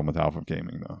have a problem with alpha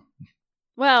gaming, though.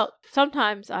 Well,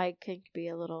 sometimes I can be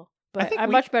a little, but think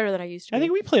I'm much better than I used to be. I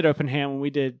think we played open hand when we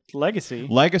did Legacy.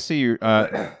 Legacy,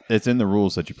 it's in the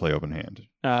rules that you play open hand.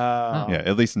 Yeah,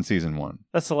 At least in season 1.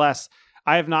 that's the last.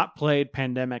 I have not played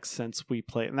Pandemic since we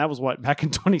played, and that was what, back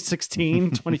in 2016,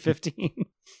 2015.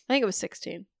 I think it was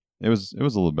 16. It was a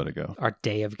little bit ago. Our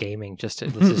day of gaming. This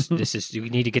is. We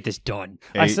need to get this done.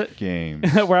 8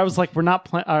 games. Where I was like, we're not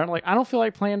playing. Like, I don't feel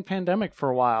like playing Pandemic for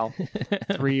a while.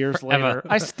 3 years later,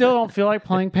 I still don't feel like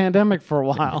playing Pandemic for a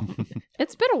while.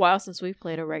 It's been a while since we've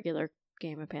played a regular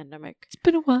game of Pandemic. It's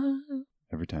been a while.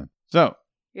 Every time. So,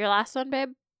 Your last one, babe?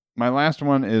 my last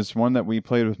one is one that we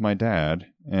played with my dad,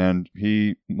 and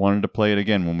he wanted to play it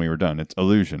again when we were done. It's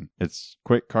Illusion. It's a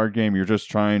quick card game. You're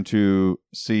just trying to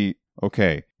see,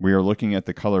 okay, we are looking at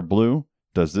the color blue.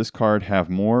 Does this card have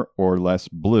more or less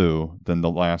blue than the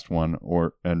last one?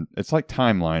 And it's like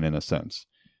timeline in a sense.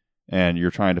 And you're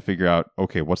trying to figure out,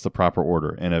 okay, what's the proper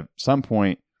order? And at some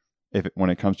point, when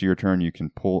it comes to your turn, you can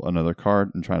pull another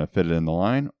card and try to fit it in the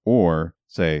line, or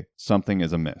say something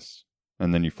is amiss.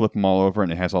 And then you flip them all over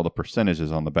and it has all the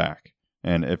percentages on the back.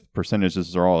 And if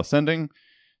percentages are all ascending,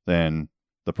 then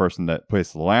the person that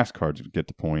plays the last card get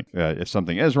the point. If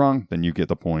something is wrong, then you get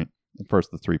the point. The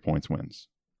first, the 3 points wins.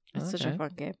 It's such a Okay.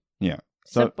 fun game. Yeah.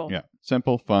 So, Simple. Yeah.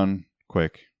 Simple, fun,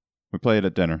 quick. We play it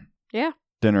at dinner. Yeah.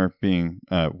 Dinner being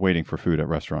waiting for food at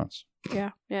restaurants.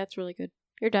 Yeah, it's really good.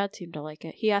 Your dad seemed to like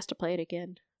it. He asked to play it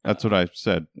again. That's what I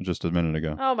said just a minute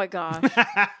ago. Oh my gosh.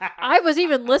 I was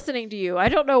even listening to you. I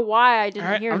don't know why I didn't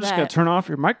All right, hear I'm that. just going to turn off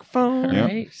your microphone. Yep.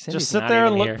 Right? Cindy's Just sit not there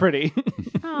and even look here. pretty.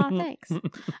 Oh, thanks.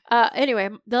 Anyway,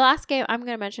 the last game I'm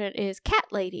going to mention is Cat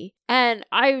Lady. And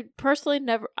I personally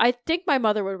I think my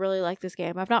mother would really like this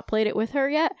game. I've not played it with her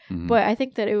yet, Mhm. but I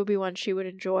think that it would be one she would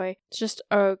enjoy. It's just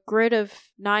a grid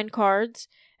of 9 cards,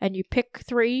 and you pick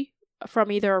 3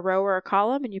 from either a row or a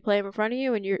column, and you play them in front of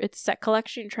you, and it's set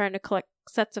collection. You're trying to collect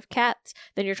sets of cats.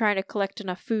 Then you're trying to collect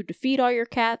enough food to feed all your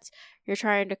cats. You're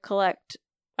trying to collect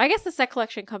I guess the set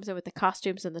collection comes in with the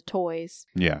costumes and the toys.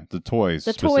 Yeah, the toys.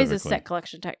 The toys is specifically. set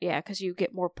collection. Yeah, because you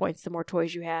get more points the more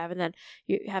toys you have. And then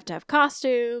you have to have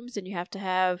costumes and you have to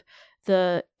have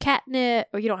the catnip.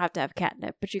 Or you don't have to have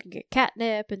catnip, but you can get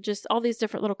catnip and just all these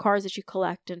different little cards that you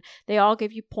collect. And they all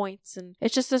give you points. And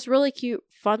it's just this really cute,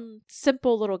 fun,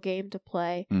 simple little game to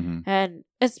play. Mhm. And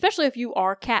especially if you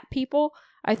are cat people,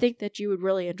 I think that you would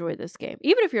really enjoy this game.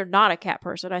 Even if you're not a cat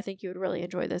person, I think you would really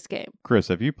enjoy this game. Chris,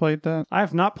 have you played that? I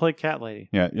have not played Cat Lady.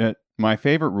 Yeah. My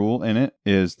favorite rule in it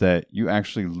is that you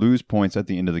actually lose points at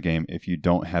the end of the game if you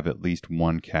don't have at least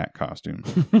one cat costume.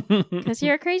 Because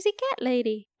you're a crazy cat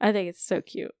lady. I think it's so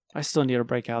cute. I still need to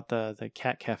break out the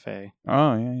Cat Cafe.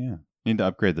 Oh, yeah. Need to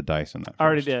upgrade the dice in that. I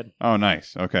already first. did. Oh,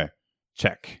 nice. Okay.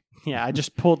 Check. Yeah, I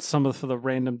just pulled some of the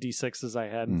random D6s I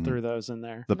had and Mhm. threw those in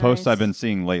there. The post Nice. I've been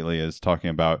seeing lately is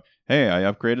talking about, hey,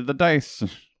 I upgraded the dice.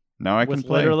 Now I can With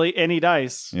play. literally any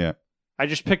dice. Yeah. I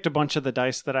just picked a bunch of the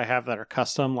dice that I have that are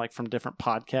custom, like from different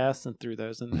podcasts, and threw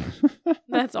those in there.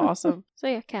 That's awesome. So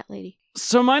yeah, cat lady.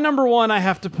 So my number one, I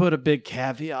have to put a big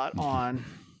caveat on.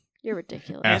 You're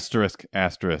ridiculous. Asterisk.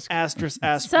 Asterisk.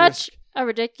 Such a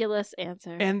ridiculous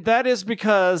answer. And that is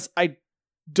because I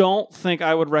don't think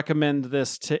I would recommend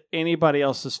this to anybody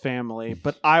else's family,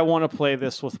 but I want to play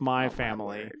this with my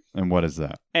family. And what is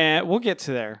that? And we'll get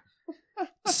to there. Oh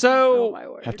So, my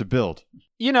word. Have to build.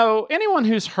 you know, anyone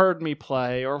who's heard me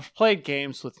play or played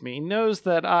games with me knows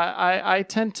that I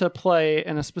tend to play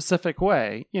in a specific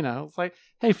way. You know, it's like,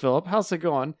 hey, Philip, how's it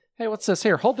going? Hey, what's this?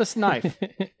 Here, hold this knife.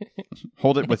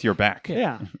 Hold it with your back.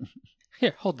 Yeah.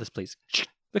 Here, hold this, please.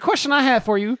 The question I have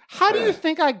for you, how do you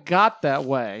think I got that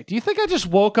way? Do you think I just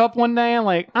woke up one day and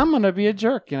like, I'm going to be a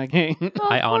jerk in a game? Well,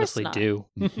 I of course honestly not. do.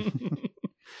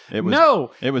 It was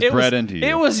No. It was bred into you.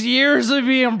 It was years of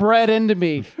being bred into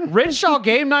me. Rinshaw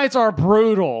game nights are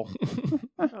brutal.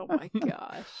 Oh my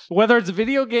gosh. Whether it's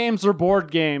video games or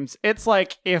board games, it's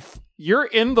like if you're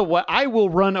in the way, I will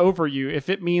run over you if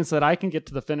it means that I can get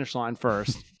to the finish line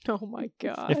first. Oh my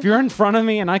god. If you're in front of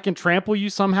me and I can trample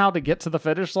you somehow to get to the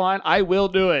finish line, I will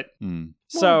do it. Mm.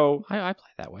 So I play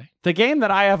that way. the game that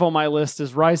I have on my list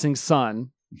is Rising Sun.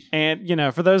 And, you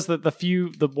know, for those that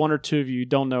the one or two of you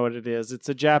don't know what it is, it's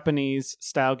a Japanese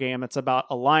style game. It's about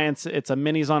alliance. It's a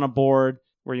minis on a board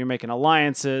where you're making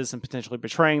alliances and potentially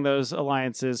betraying those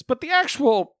alliances. But the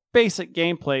actual basic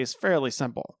gameplay is fairly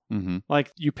simple. Mm-hmm.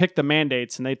 Like you pick the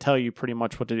mandates and they tell you pretty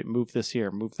much what to do. Move this here,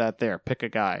 move that there, pick a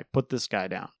guy, put this guy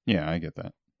down. Yeah, I get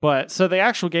that. But so the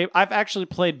actual game, I've actually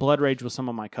played Blood Rage with some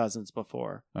of my cousins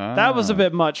before. That was a Ah.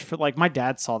 bit much for like my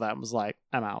dad saw that and was like,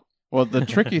 I'm out. Well, the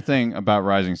tricky thing about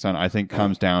Rising Sun, I think,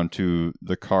 comes down to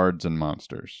the cards and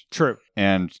monsters. True.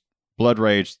 And Blood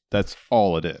Rage, that's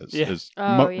all it is. Yeah. Is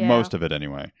Oh, yeah. most of it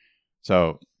anyway.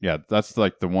 So, yeah, that's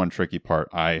like the one tricky part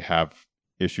I have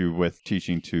issue with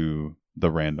teaching to the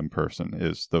random person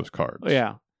is those cards.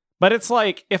 Yeah. But it's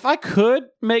like, if I could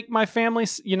make my family,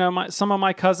 you know, some of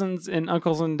my cousins and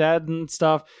uncles and dad and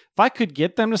stuff, if I could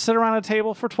get them to sit around a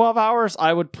table for 12 hours,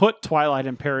 I would put Twilight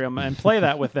Imperium and play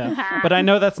that with them. But I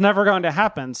know that's never going to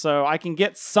happen. So I can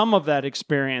get some of that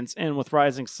experience in with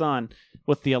Rising Sun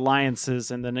with the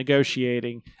alliances and the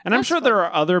negotiating. And I'm That's sure fun. there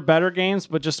are other better games,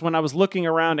 but just when I was looking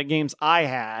around at games I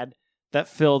had that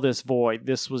fill this void,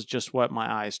 this was just what my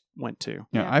eyes went to.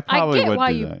 Yeah, Yeah. I probably get would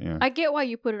why do you- that. Yeah. I get why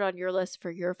you put it on your list for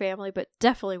your family, but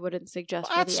definitely wouldn't suggest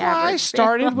for That's the why average I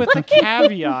started with the family.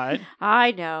 caveat.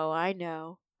 I know.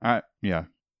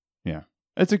 Yeah.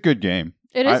 It's a good game.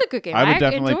 It is a good game. I would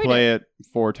definitely enjoyed play it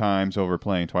 4 times over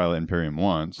playing Twilight Imperium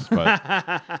once, but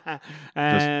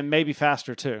and maybe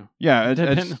faster too. yeah,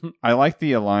 Depend- I like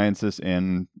the alliances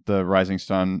in the Rising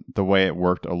Sun, the way it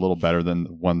worked a little better than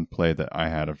the one play that I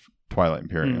had of Twilight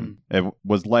Imperium. It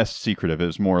was less secretive. It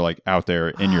was more like out there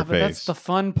in your but face. That's the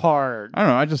fun part. I don't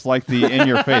know. I just like the in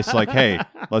your face, like, hey,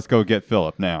 let's go get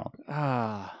Philip now.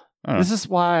 I don't know. This is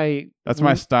why. That's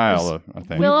my style, I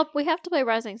think. Philip, we have to play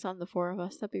Rising Sun, the 4 of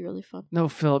us. That'd be really fun. No,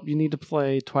 Philip, you need to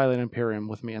play Twilight Imperium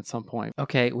with me at some point.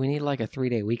 Okay, we need like a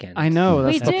 3-day weekend. I know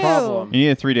that's We the do. problem. You need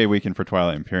a 3-day weekend for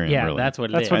Twilight Imperium. Yeah, really. that's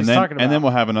what it That's is. what and he's then, talking And then about.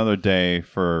 we'll have another day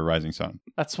for Rising Sun.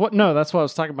 That's what I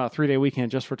was talking about. 3-day weekend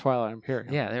just for Twilight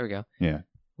Imperium. Yeah, there we go. Yeah.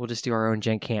 We'll just do our own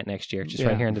Gen Cant next year, just Yeah.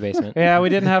 right here in the basement. Yeah, we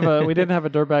didn't have a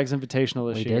Dirtbags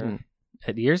Invitational this We year. didn't.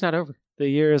 The year's not over. The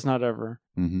year is not over.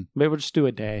 Mm-hmm. Maybe we'll just do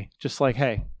a day. Just like,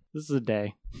 hey, this is a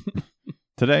day.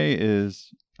 Today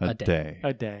is a A day. day.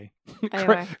 A day.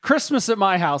 Anyway. Christmas at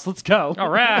my house. Let's go. All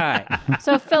right.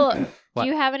 So, Philip, What? do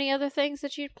you have any other things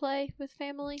that you'd play with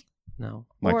family? No.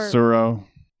 Like Or- Suro.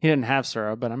 He didn't have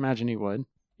Sura, but I imagine he would.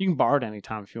 You can borrow it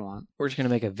anytime if you want. We're just gonna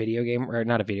make a video game, or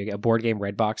not a video game, a board game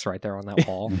Redbox right there on that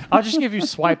wall. I'll just give you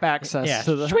swipe access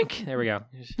to the Shwink. There we go.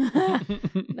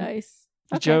 Nice.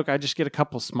 The joke. I just get a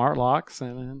couple smart locks,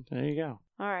 and then there you go.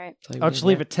 All right. I'll just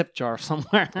leave a tip jar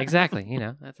somewhere. Exactly. You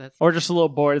know, that's Or just a little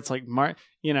board. It's like mark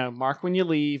when you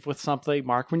leave with something.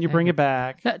 Mark when you bring it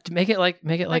back. Yeah, to make it like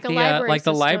Like a the library like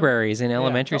the system. libraries in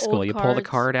elementary The school. old You pull the cards.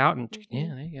 card out and Mhm.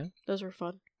 yeah, there you go. Those were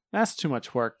fun. That's too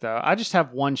much work, though. I just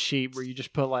have one sheet where you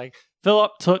just put like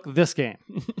Philip took this game.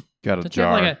 Got a Don't you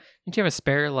have jar. like don't you have a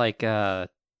spare like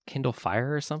Kindle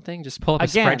Fire or something? Just pull up a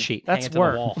Again, spreadsheet, that's hang it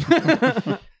work. to the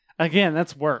wall. Again,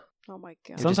 that's work. Oh my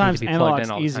god. It just Sometimes need to be plugged analog's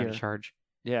in all the time easier. to charge.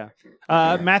 Yeah.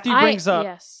 Matthew brings up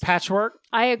yes. Patchwork.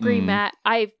 I agree, Mm. Matt.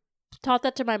 I've taught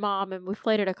that to my mom, and we've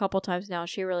played it a couple times now.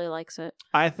 She really likes it.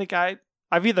 I think I've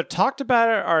either talked about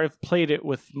it or I've played it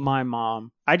with my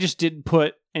mom. I just didn't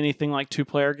put anything like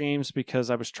 2-player games because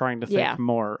I was trying to think Yeah.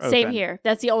 more open. Same here.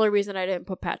 That's the only reason I didn't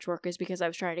put Patchwork is because I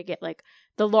was trying to get like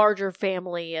the larger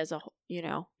family as a whole,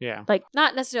 Yeah. like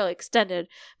not necessarily extended,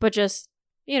 but just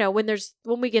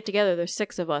when we get together, there's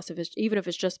 6 of us. Even if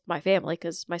it's just my family,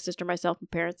 because my sister, myself,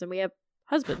 and parents, and we have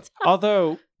husbands.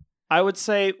 Although I would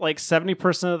say like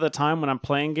 70% of the time when I'm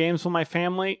playing games with my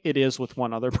family, it is with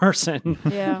one other person.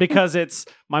 Yeah. Because it's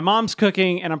my mom's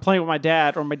cooking and I'm playing with my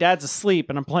dad, or my dad's asleep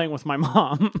and I'm playing with my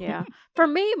mom. Yeah. For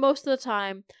me, most of the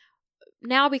time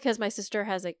now, because my sister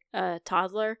has a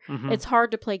toddler, Mhm. it's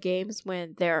hard to play games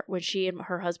when she and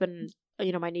her husband,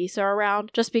 my niece are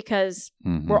around, just because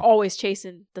Mhm. we're always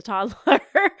chasing the toddler.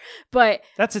 But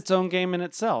That's its own game in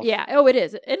itself. yeah, it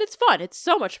is. And it's fun. It's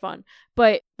so much fun.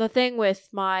 But the thing with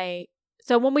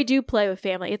so when we do play with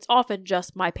family, it's often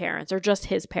just my parents or just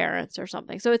his parents or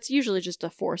something. So it's usually just a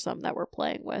foursome that we're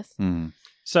playing with. Mhm.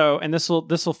 So, and this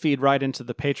will feed right into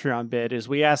the Patreon bid, is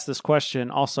we asked this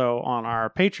question also on our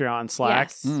Patreon Slack.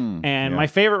 Yes. Mm, And yeah. my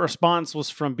favorite response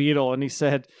was from Beetle, and he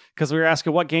said, because we were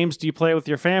asking what games do you play with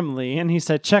your family, and he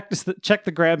said, check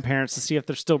the grandparents to see if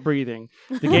they're still breathing.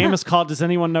 The game is called Does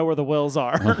Anyone Know Where the Wills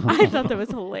Are? I thought that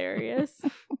was hilarious.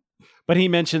 But he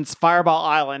mentions Fireball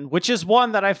Island, which is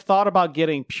one that I've thought about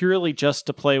getting purely just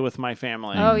to play with my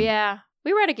family. Oh, yeah.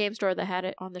 We were at a game store that had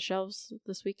it on the shelves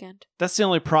this weekend. That's the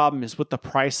only problem is with the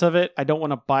price of it. I don't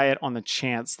want to buy it on the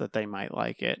chance that they might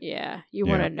like it. Yeah. You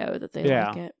Yeah. want to know that they Yeah.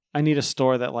 like it. I need a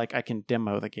store that like I can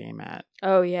demo the game at.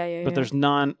 Oh, yeah. But there's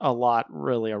none a lot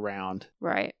really around.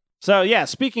 Right. So yeah,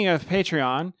 speaking of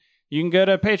Patreon, you can go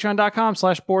to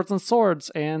patreon.com/boards and swords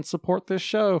and support this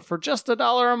show for just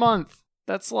 $1 a month.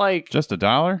 That's like Just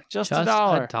 $1? just Just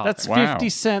 $1. $1. That's Wow. 50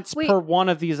 cents We- per one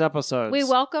of these episodes. We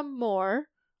welcome more,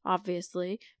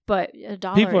 obviously, but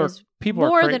 $1 People is people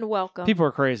more are than welcome. People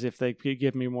are crazy if they could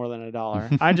give me more than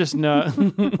 $1. I just know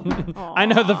I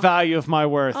know the value of my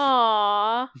worth.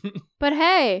 Aw. But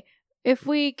hey, if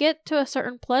we get to a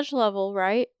certain pledge level,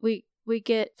 right, we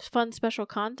get fun special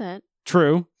content.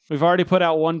 True. We've already put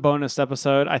out one bonus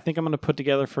episode. I think I'm going to put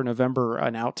together for November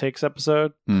an outtakes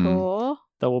episode Mm. Cool.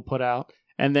 that we'll put out.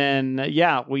 And then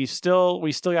we still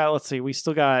got, let's see, we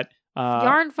still got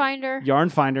Yarn Finder. Yarn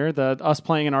Finder, us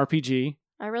playing an RPG.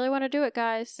 I really want to do it,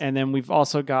 guys. And then we've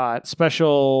also got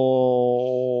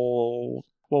special,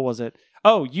 what was it?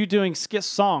 Oh, you doing skit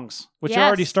songs, which you Yes.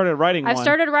 already started writing I've one.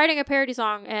 started writing a parody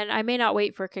song, and I may not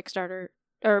wait for Kickstarter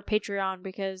or Patreon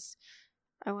because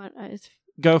I want. It's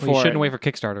Go Well, for you it. shouldn't wait for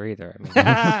Kickstarter either.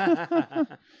 I mean,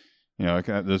 You know,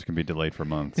 those can be delayed for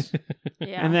months.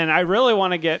 yeah. And then I really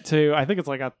want to get to, I think it's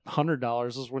like $100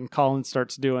 is when Colin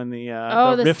starts doing the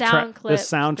the riff sound the clips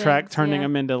soundtrack, things, turning yeah.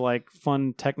 them into like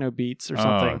fun techno beats or Oh,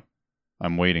 something.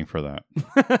 I'm waiting for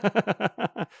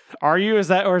that. Are you? Is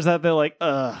that they're like,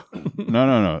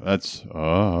 No. That's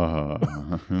He'll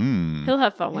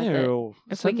have fun with it. Ew.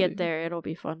 If we get there, it'll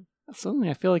be fun. Suddenly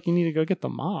I feel like you need to go get the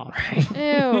mop.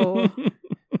 Ew.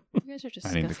 You guys are just.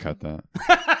 I need to cut that.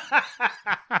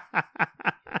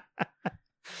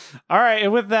 All right,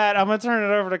 and with that, I'm going to turn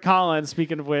it over to Colin,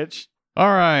 speaking of which. All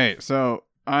right, so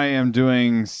I am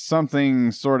doing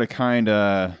something sort of kind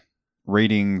of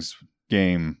ratings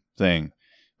game thing,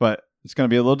 but it's going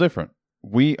to be a little different.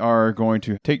 We are going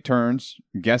to take turns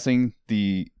guessing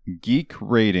the geek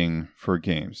rating for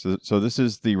games. So this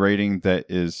is the rating that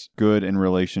is good in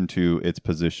relation to its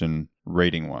position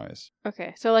rating-wise.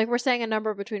 Okay, so like we're saying a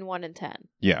number between 1 and 10.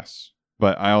 Yes,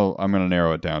 but I'm going to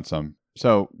narrow it down some.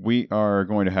 So we are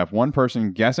going to have one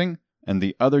person guessing, and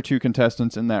the other two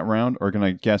contestants in that round are going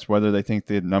to guess whether they think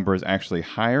the number is actually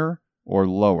higher or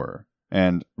lower.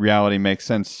 And reality makes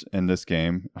sense in this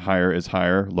game. Higher is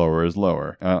higher, lower is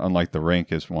lower. Unlike the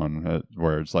rank is one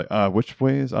where it's like, which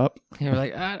way is up? You're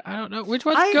like, I don't know which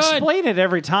one's I good. explain it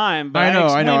every time, but I know.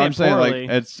 explain I'm it saying poorly. like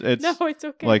it's No, it's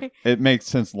okay. like it makes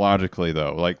sense logically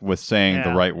though, like with saying the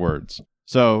Yeah. right words.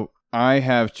 So I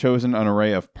have chosen an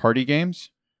array of party games,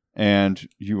 and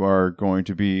you are going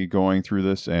to be going through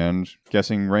this and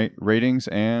guessing ratings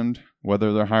and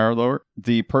whether they're higher or lower.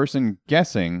 The person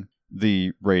guessing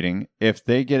the rating, if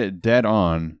they get it dead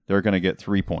on, they're going to get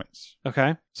 3 points.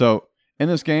 Okay. So in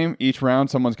this game, each round,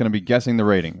 someone's going to be guessing the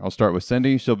rating. I'll start with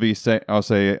Cindy. I'll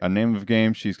say a name of a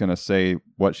game. She's going to say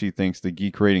what she thinks the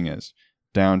geek rating is,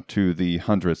 down to the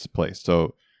hundredth place.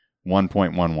 So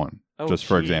 1.11, Oh, just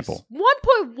for geez. example.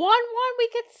 1.11, we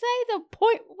could say the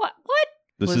point. What?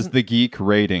 This is Wasn't- the geek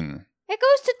rating. It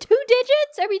goes to 2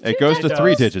 digits every 2 It goes to decimals?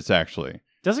 3 digits, actually.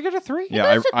 Does it go to 3?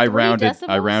 Yeah, goes to I 3 rounded. I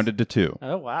decimals? rounded to 2.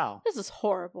 Oh, wow. This is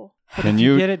horrible. Can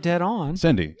You you, get it dead on.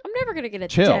 Cindy? I'm never gonna get it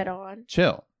Chill. dead on.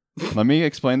 Chill. Let me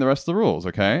explain the rest of the rules,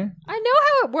 okay? I know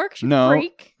how it works, you No.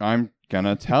 freak. I'm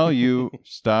gonna tell you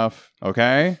stuff,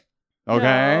 okay?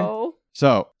 Okay. No.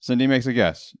 So, Cindy makes a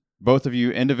guess. Both of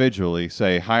you individually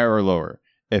say higher or lower.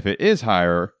 If it is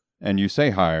higher and you say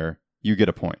higher, you get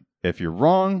a point. If you're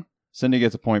wrong, Cindy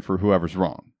gets a point for whoever's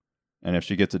wrong. And if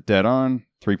she gets it dead on,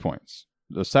 3 points.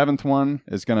 The 7th one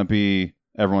is going to be,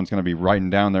 everyone's going to be writing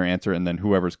down their answer, and then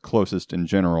whoever's closest in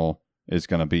general is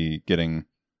going to be getting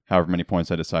however many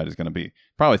points I decide is going to be.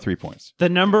 Probably 3 points. The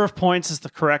number of points is the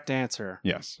correct answer.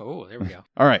 Yes. Oh, there we go.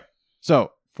 All right.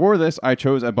 So for this, I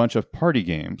chose a bunch of party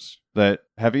games that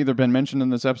have either been mentioned in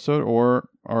this episode or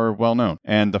are well known.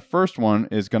 And the first one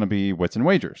is going to be Wits and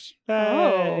Wagers.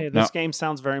 Hey, this Now- game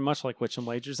sounds very much like Witch and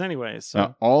Wagers anyways. So.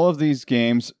 Now, all of these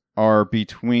games are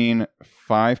between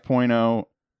 5.0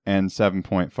 and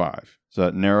 7.5. So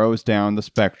it narrows down the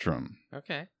spectrum.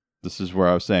 Okay. This is where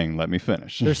I was saying, let me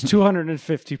finish. There's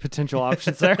 250 potential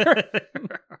options there.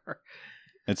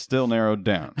 It's still narrowed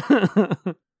down.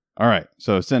 All right.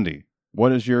 So, Cindy,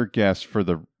 what is your guess for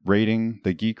the rating,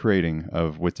 the geek rating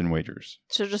of Wits and Wagers?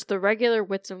 So just the regular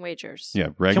Wits and Wagers. Yeah,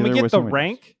 regular Can we get Wits the and Wagers.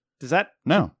 rank? Does that...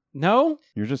 No, No?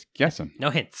 you're just guessing. No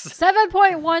hints.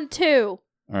 7.12. All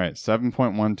right,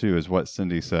 7.12 is what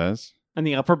Cindy says. And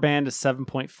the upper band is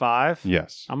 7.5?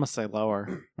 Yes. I'm going to say lower.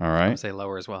 All I'm right. gonna say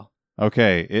lower as well.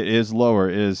 Okay, it is lower.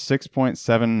 It is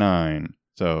 6.79.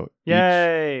 So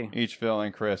Yay. each Phil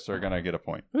and Chris are going to get a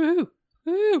point. Woo!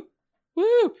 Woo!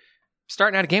 Woo!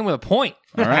 Starting out a game with a point.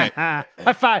 All right. High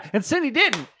five. And Cindy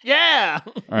didn't. Yeah.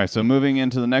 All right, so moving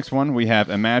into the next one, we have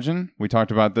Imagine. We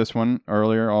talked about this one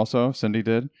earlier also. Cindy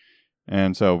did.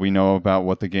 And so we know about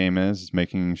what the game is. It's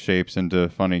making shapes into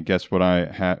funny guess what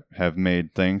I have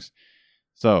made things.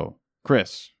 So,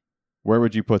 Chris, where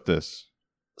would you put this?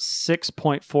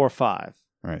 6.45. All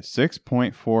right,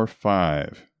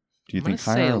 6.45. Do you I'm think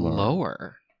gonna higher say or lower?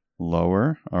 lower.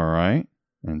 Lower, all right.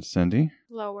 And Cindy?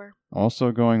 Lower.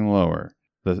 Also going lower.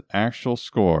 The actual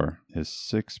score is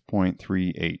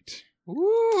 6.38.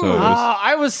 Ooh. So it was-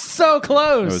 I was so It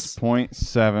close. was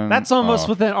 0.7. That's almost off.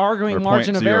 within arguing Or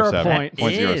margin of error 0.07. point.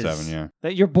 0.07, yeah.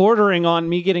 That you're bordering on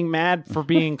me getting mad for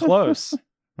being close.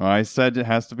 Well, I said it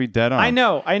has to be dead on. I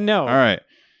know. All right.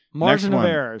 Margin Next of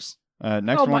one. errors.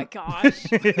 Next Oh one. my gosh.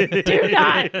 Do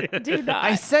not. Do not.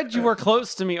 I said you were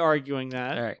close to me arguing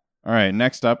that. All right. All right.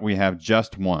 Next up, we have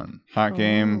Just One. Hot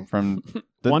game Oh. from.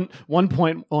 The-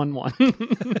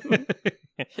 1.11.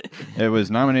 It was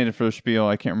nominated for the Spiel.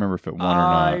 I can't remember if it won or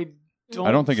not. I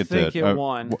I don't think it did. It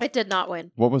won. It did not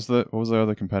win. What was the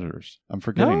other competitors? I'm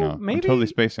forgetting No, now. I'm maybe- totally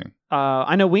spacing.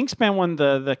 I know Wingspan won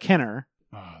the Kenner.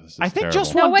 Oh, this is I think terrible.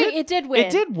 Just No, One wait, did- it did win.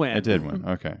 It did win. It did win.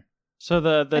 Okay. So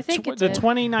the I think it the did.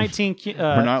 2019.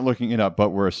 We're not looking it up, but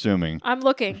we're assuming. I'm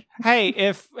looking. Hey,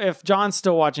 if John's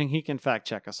still watching, he can fact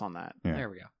check us on that, Yeah. There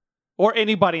we go. or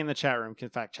anybody in the chat room can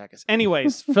fact check us.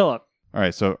 Anyways, Philip. All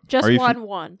right. So Just are you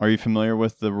won. Are you familiar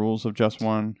with the rules of Just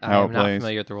One? I How am it not plays?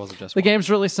 familiar with the rules of Just The One. game's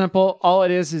really simple. All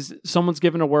it is someone's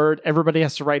given a word. Everybody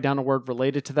has to write down a word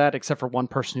related to that, except for one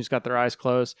person who's got their eyes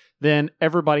closed. Then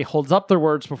everybody holds up their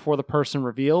words before the person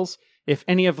reveals. If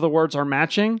any of the words are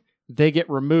matching, they get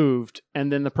removed,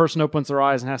 and then the person opens their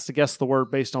eyes and has to guess the word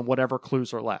based on whatever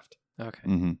clues are left. Okay.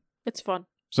 Mm-hmm. It's fun.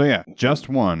 So yeah, Just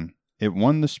One. It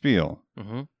won the Spiel.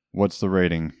 Mm-hmm. What's the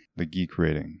rating? The geek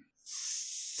rating?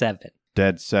 7.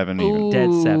 Dead 7 even.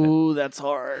 Dead 7. Ooh, that's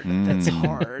hard. That's Mm.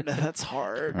 hard. That's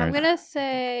hard. All right. I'm going to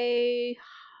say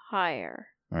higher.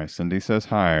 All right. Cindy says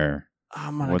higher.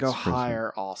 I'm gonna What's go Chris's?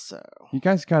 higher also. You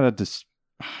guys gotta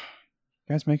you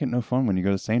guys make it no fun when you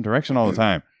go the same direction all the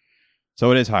time. So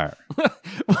it is higher.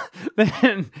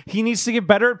 Then he needs to get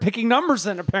better at picking numbers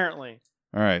then, apparently.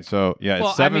 All right, so yeah,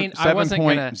 Well, it's I mean, I wasn't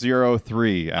gonna-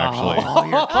 7.03 actually. Oh,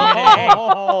 you're kidding.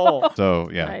 Oh. So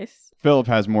yeah, Nice. Philip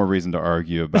has more reason to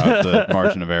argue about the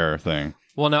margin of error thing.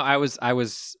 Well, no, I was.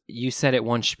 You said it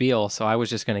one spiel, so I was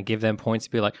just going to give them points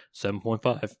to be like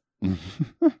 7.5.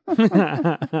 How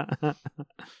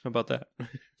about that?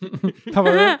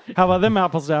 How about them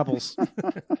apples to apples?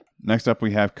 Next up,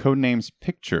 we have Codenames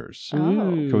Pictures. Oh.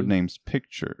 Codenames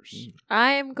Pictures.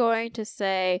 I am going to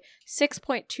say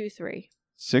 6.23.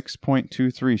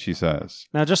 6.23, she says.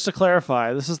 Now, just to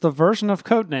clarify, this is the version of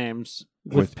Codenames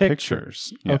with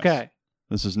pictures. Yes. Okay.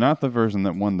 This is not the version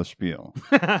that won the spiel.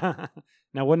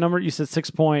 Now, what number? You said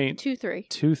 6.23.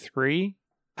 2.3.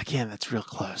 Again, that's real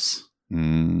close.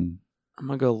 Mm, I'm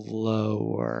going to go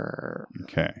lower.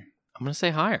 okay. I'm going to say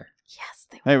higher. Yes.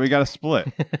 Hey, we got a split.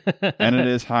 And it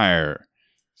is higher.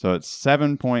 So it's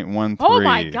 7.13. Oh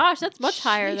my gosh, that's much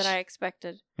higher than Sheesh. I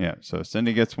expected. Yeah, so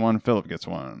Cindy gets one, Philip gets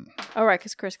one. Oh, right,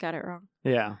 because Chris got it wrong.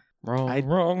 Yeah. Wrong, I-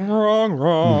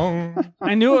 wrong.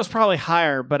 I knew it was probably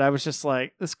higher, but I was just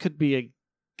like, this could be a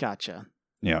gotcha.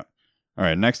 Yeah. All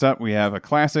right, next up we have a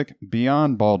classic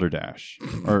Beyond Balderdash.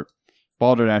 Or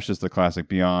Balderdash is the classic,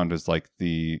 Beyond is like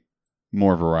the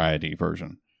more variety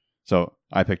version. So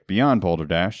I picked Beyond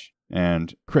Balderdash,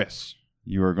 and Chris,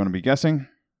 you are going to be guessing.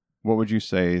 What would you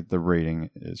say the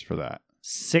rating is for that?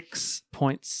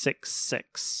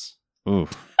 6.66.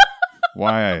 Oof.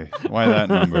 Why that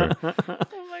number? Oh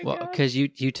my Well, god. because you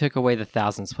took away the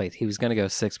thousands place. He was going to go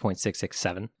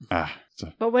 6.667. Ah,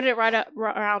 so, But wouldn't it round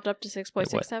up to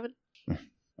 6.67? all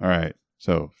right.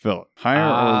 So, Philip, higher or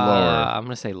lower? I'm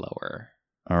going to say lower.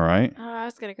 All right. Oh, I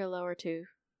was going to go lower too.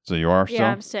 So you are still?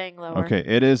 Yeah, I'm staying lower. Okay,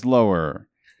 it is lower.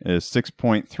 It is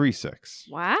 6.36.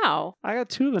 Wow. I got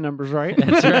two of the numbers right.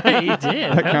 That's right, you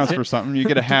did. That counts for something. You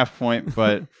get a half point,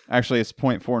 but actually it's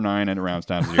 0.49 and it rounds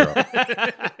down to 0.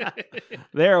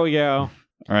 There we go.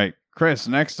 All right, Chris,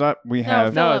 next up we No,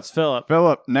 have No, Philip. it's Philip.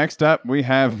 Philip. Next up we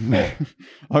have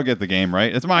I'll get the game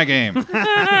right. It's my game.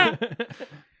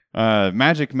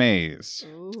 Magic Maze.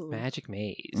 Ooh. Magic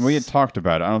Maze. We had talked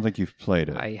about it. I don't think you've played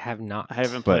it. I have not. I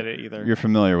haven't But played it either. You're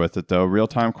familiar with it though.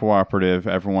 Real-time cooperative.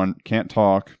 Everyone can't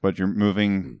talk, but you're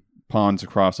moving pawns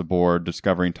across a board,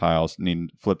 discovering tiles. Need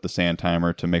to flip the sand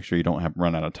timer to make sure you don't have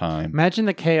run out of time. Imagine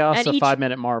the chaos And of each-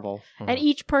 5-minute Marvel. And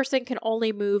each person can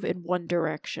only move in one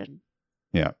direction.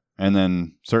 Yeah. And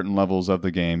then certain levels of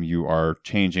the game, you are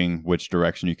changing which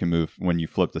direction you can move when you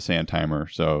flip the sand timer.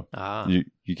 So Ah. you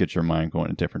get your mind going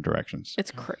in different directions.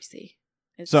 It's crazy.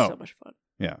 It's So- so much fun.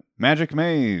 Yeah. Magic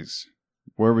Maze.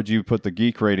 Where would you put the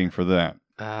geek rating for that?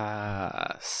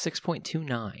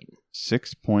 6.29.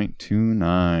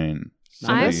 6.29.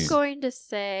 I'm Cindy, going to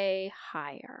say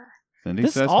higher. Cindy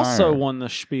This says also higher. won the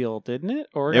spiel, didn't it?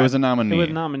 Or It was a It nominee. was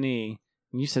a nominee.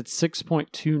 And you said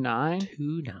 6.29?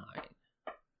 29.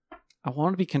 I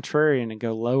want to be contrarian and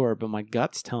go lower, but my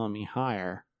gut's telling me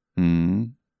higher.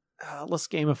 Mm, Let's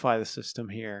gamify the system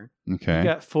here. okay. You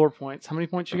got 4 points. How many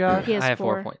points you got? He has I have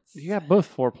 4 4. points. You got both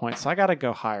 4 points, so I got to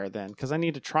go higher then because I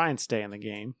need to try and stay in the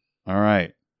game. All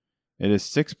right. It is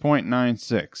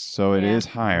 6.96, so it is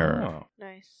Yeah. higher. Oh.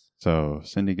 Nice. So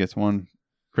Cindy gets one,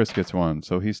 Chris gets one.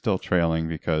 So he's still trailing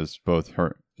because both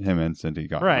him and Cindy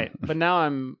got Right. one. But now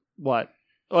I'm what?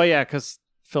 Oh, yeah, because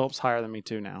Philip's higher than me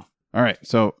too now. All right.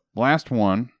 So last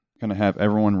one. Going to have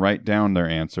everyone write down their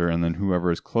answer, and then whoever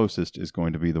is closest is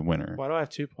going to be the winner. Why do I have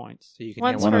 2 points? So you can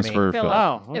One's have One one is of me. for Philip. Philip.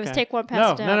 Oh, okay. It was take one, No,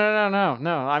 pass it no, down.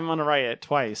 no. I'm going to write it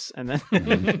twice. And then.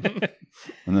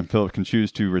 And then Philip can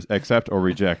choose to accept or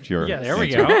reject your Yes. There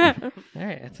we answer. go. All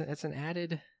right, that's an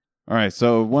added. All right.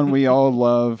 So one we all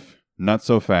love, Not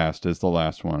So Fast, is the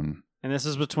last one. And this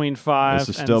is between 5. This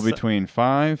is and still se- between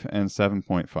 5 and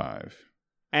 7.5.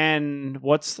 And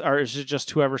is it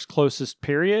just whoever's closest,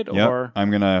 period? Yep. Or I'm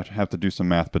going to have to do some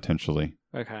math potentially.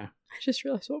 okay. I just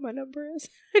realized what my number is.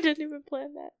 I didn't even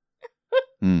plan that.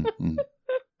 Mm.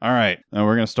 All right. Now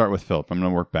we're going to start with Philip. I'm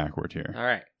going to work backward here. All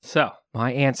right. So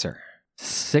my answer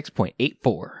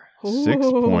 6.84.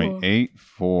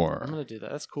 6.84. I'm going to do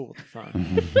that. That's cool with the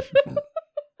fun.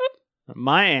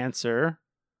 My answer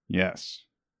Yes.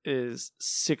 is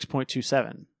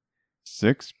 6.27.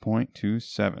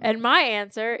 6.27. And my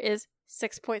answer is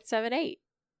 6.78.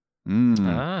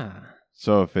 Ah.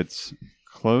 So if it's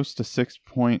close to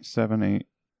 6.78,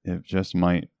 it just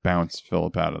might bounce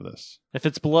Philip out of this. If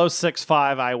it's below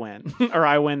 6.5, I win. Or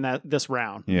I win this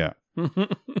round. Yeah. What is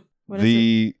it?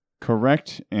 The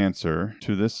correct answer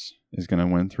to this is going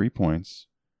to win 3 points,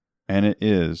 and it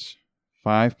is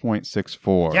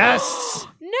 5.64. Yes!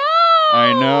 No!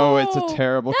 I know it's a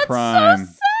terrible That's crime. so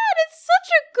sad. It's such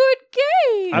a good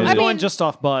I was I going mean- just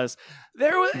off buzz.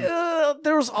 There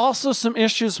was also some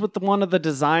issues with one of the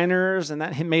designers, and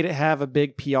that made it have a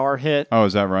big PR hit. Oh,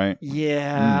 is that right?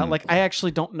 Yeah, Hmm. like I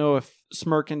actually don't know if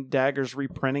Smirk and Dagger's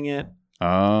reprinting it.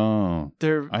 Oh,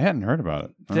 There, I hadn't heard about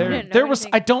it. I there, didn't know there was.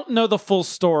 anything. I don't know the full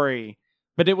story,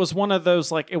 but it was one of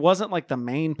those. Like, it wasn't like the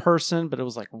main person, but it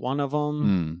was like one of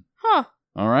them. Huh.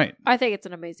 All right. I think it's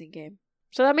an amazing game.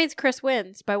 So that means Chris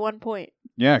wins by 1 point.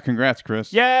 Yeah, congrats,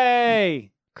 Chris.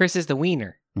 Yay! Chris is the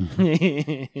wiener.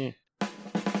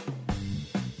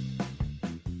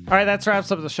 All right, that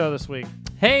wraps up the show this week.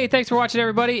 Hey, thanks for watching,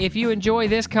 everybody. If you enjoy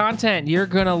this content, you're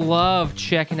going to love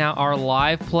checking out our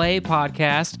live play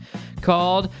podcast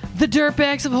called The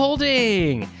Dirtbags of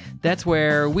Holding. That's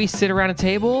where we sit around a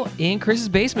table in Chris's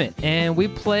basement and we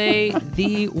play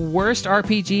the worst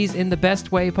RPGs in the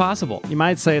best way possible. You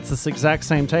might say it's this exact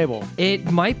same table. It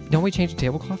might... Don't we change the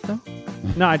tablecloth, though?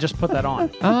 No, I just put that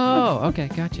on. Oh, okay,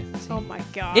 gotcha. Oh my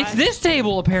god. It's this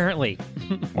table, apparently.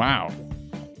 Wow.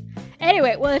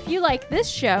 Anyway, well, if you like this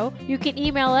show, you can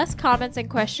email us comments and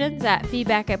questions at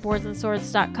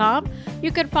feedback@boardsandswords.com.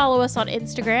 You can follow us on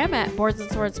Instagram at Boards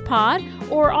and Swords Pod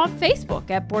or on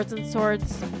Facebook at Boards and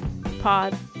Swords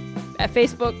Pod at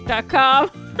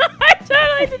facebook.com. I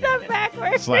totally did that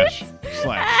backwards. Slash.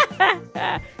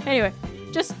 Anyway,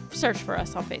 just search for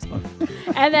us on Facebook.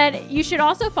 And then you should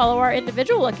also follow our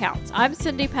individual accounts. I'm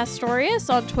Cindy Pastorius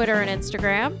on Twitter and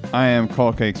Instagram. I am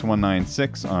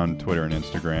Callcakes196 on Twitter and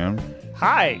Instagram.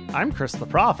 Hi, I'm Chris the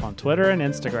Prof on Twitter and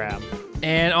Instagram.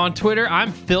 And on Twitter,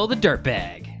 I'm Phil the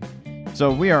Dirtbag.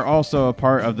 So we are also a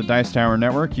part of the Dice Tower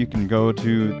Network. You can go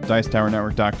to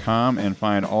dicetowernetwork.com and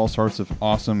find all sorts of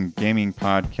awesome gaming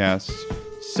podcasts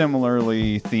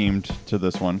similarly themed to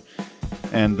this one.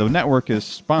 And the network is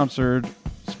sponsored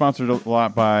a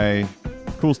lot by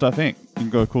Cool Stuff Inc. You can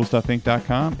go to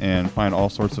coolstuffinc.com and find all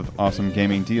sorts of awesome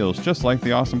gaming deals, just like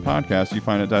the awesome podcast you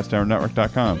find at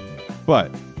dicetowernetwork.com,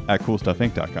 but at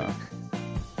coolstuffinc.com.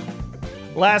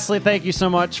 Lastly, thank you so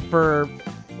much for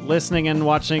listening and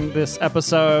watching this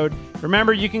episode.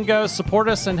 Remember, you can go support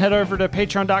us and head over to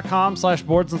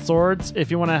patreon.com/boardsandswords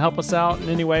if you want to help us out in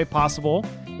any way possible.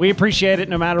 We appreciate it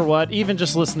no matter what. Even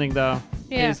just listening, though,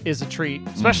 Yeah. is a treat,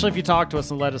 especially if you talk to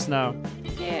us and let us know.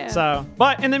 Yeah. So,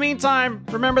 but in the meantime,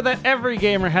 remember that every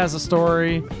gamer has a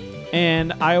story,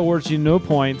 and I award you no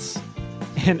points,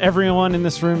 and everyone in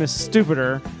this room is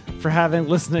stupider for having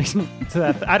listening to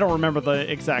that. I don't remember the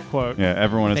exact quote. Yeah,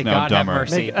 everyone is May now God have dumber.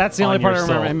 mercy. That's the only on part I your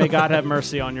remember. soul. And may God have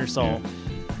mercy on your soul.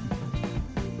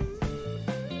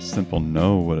 Simple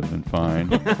no would have been fine.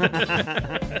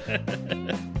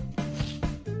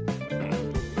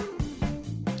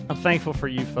 I'm thankful for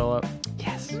you, Philip.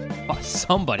 Yes. Oh,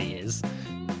 somebody is.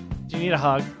 Do you need a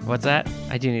hug? What's that?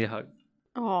 I do need a hug.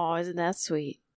 Oh, isn't that sweet?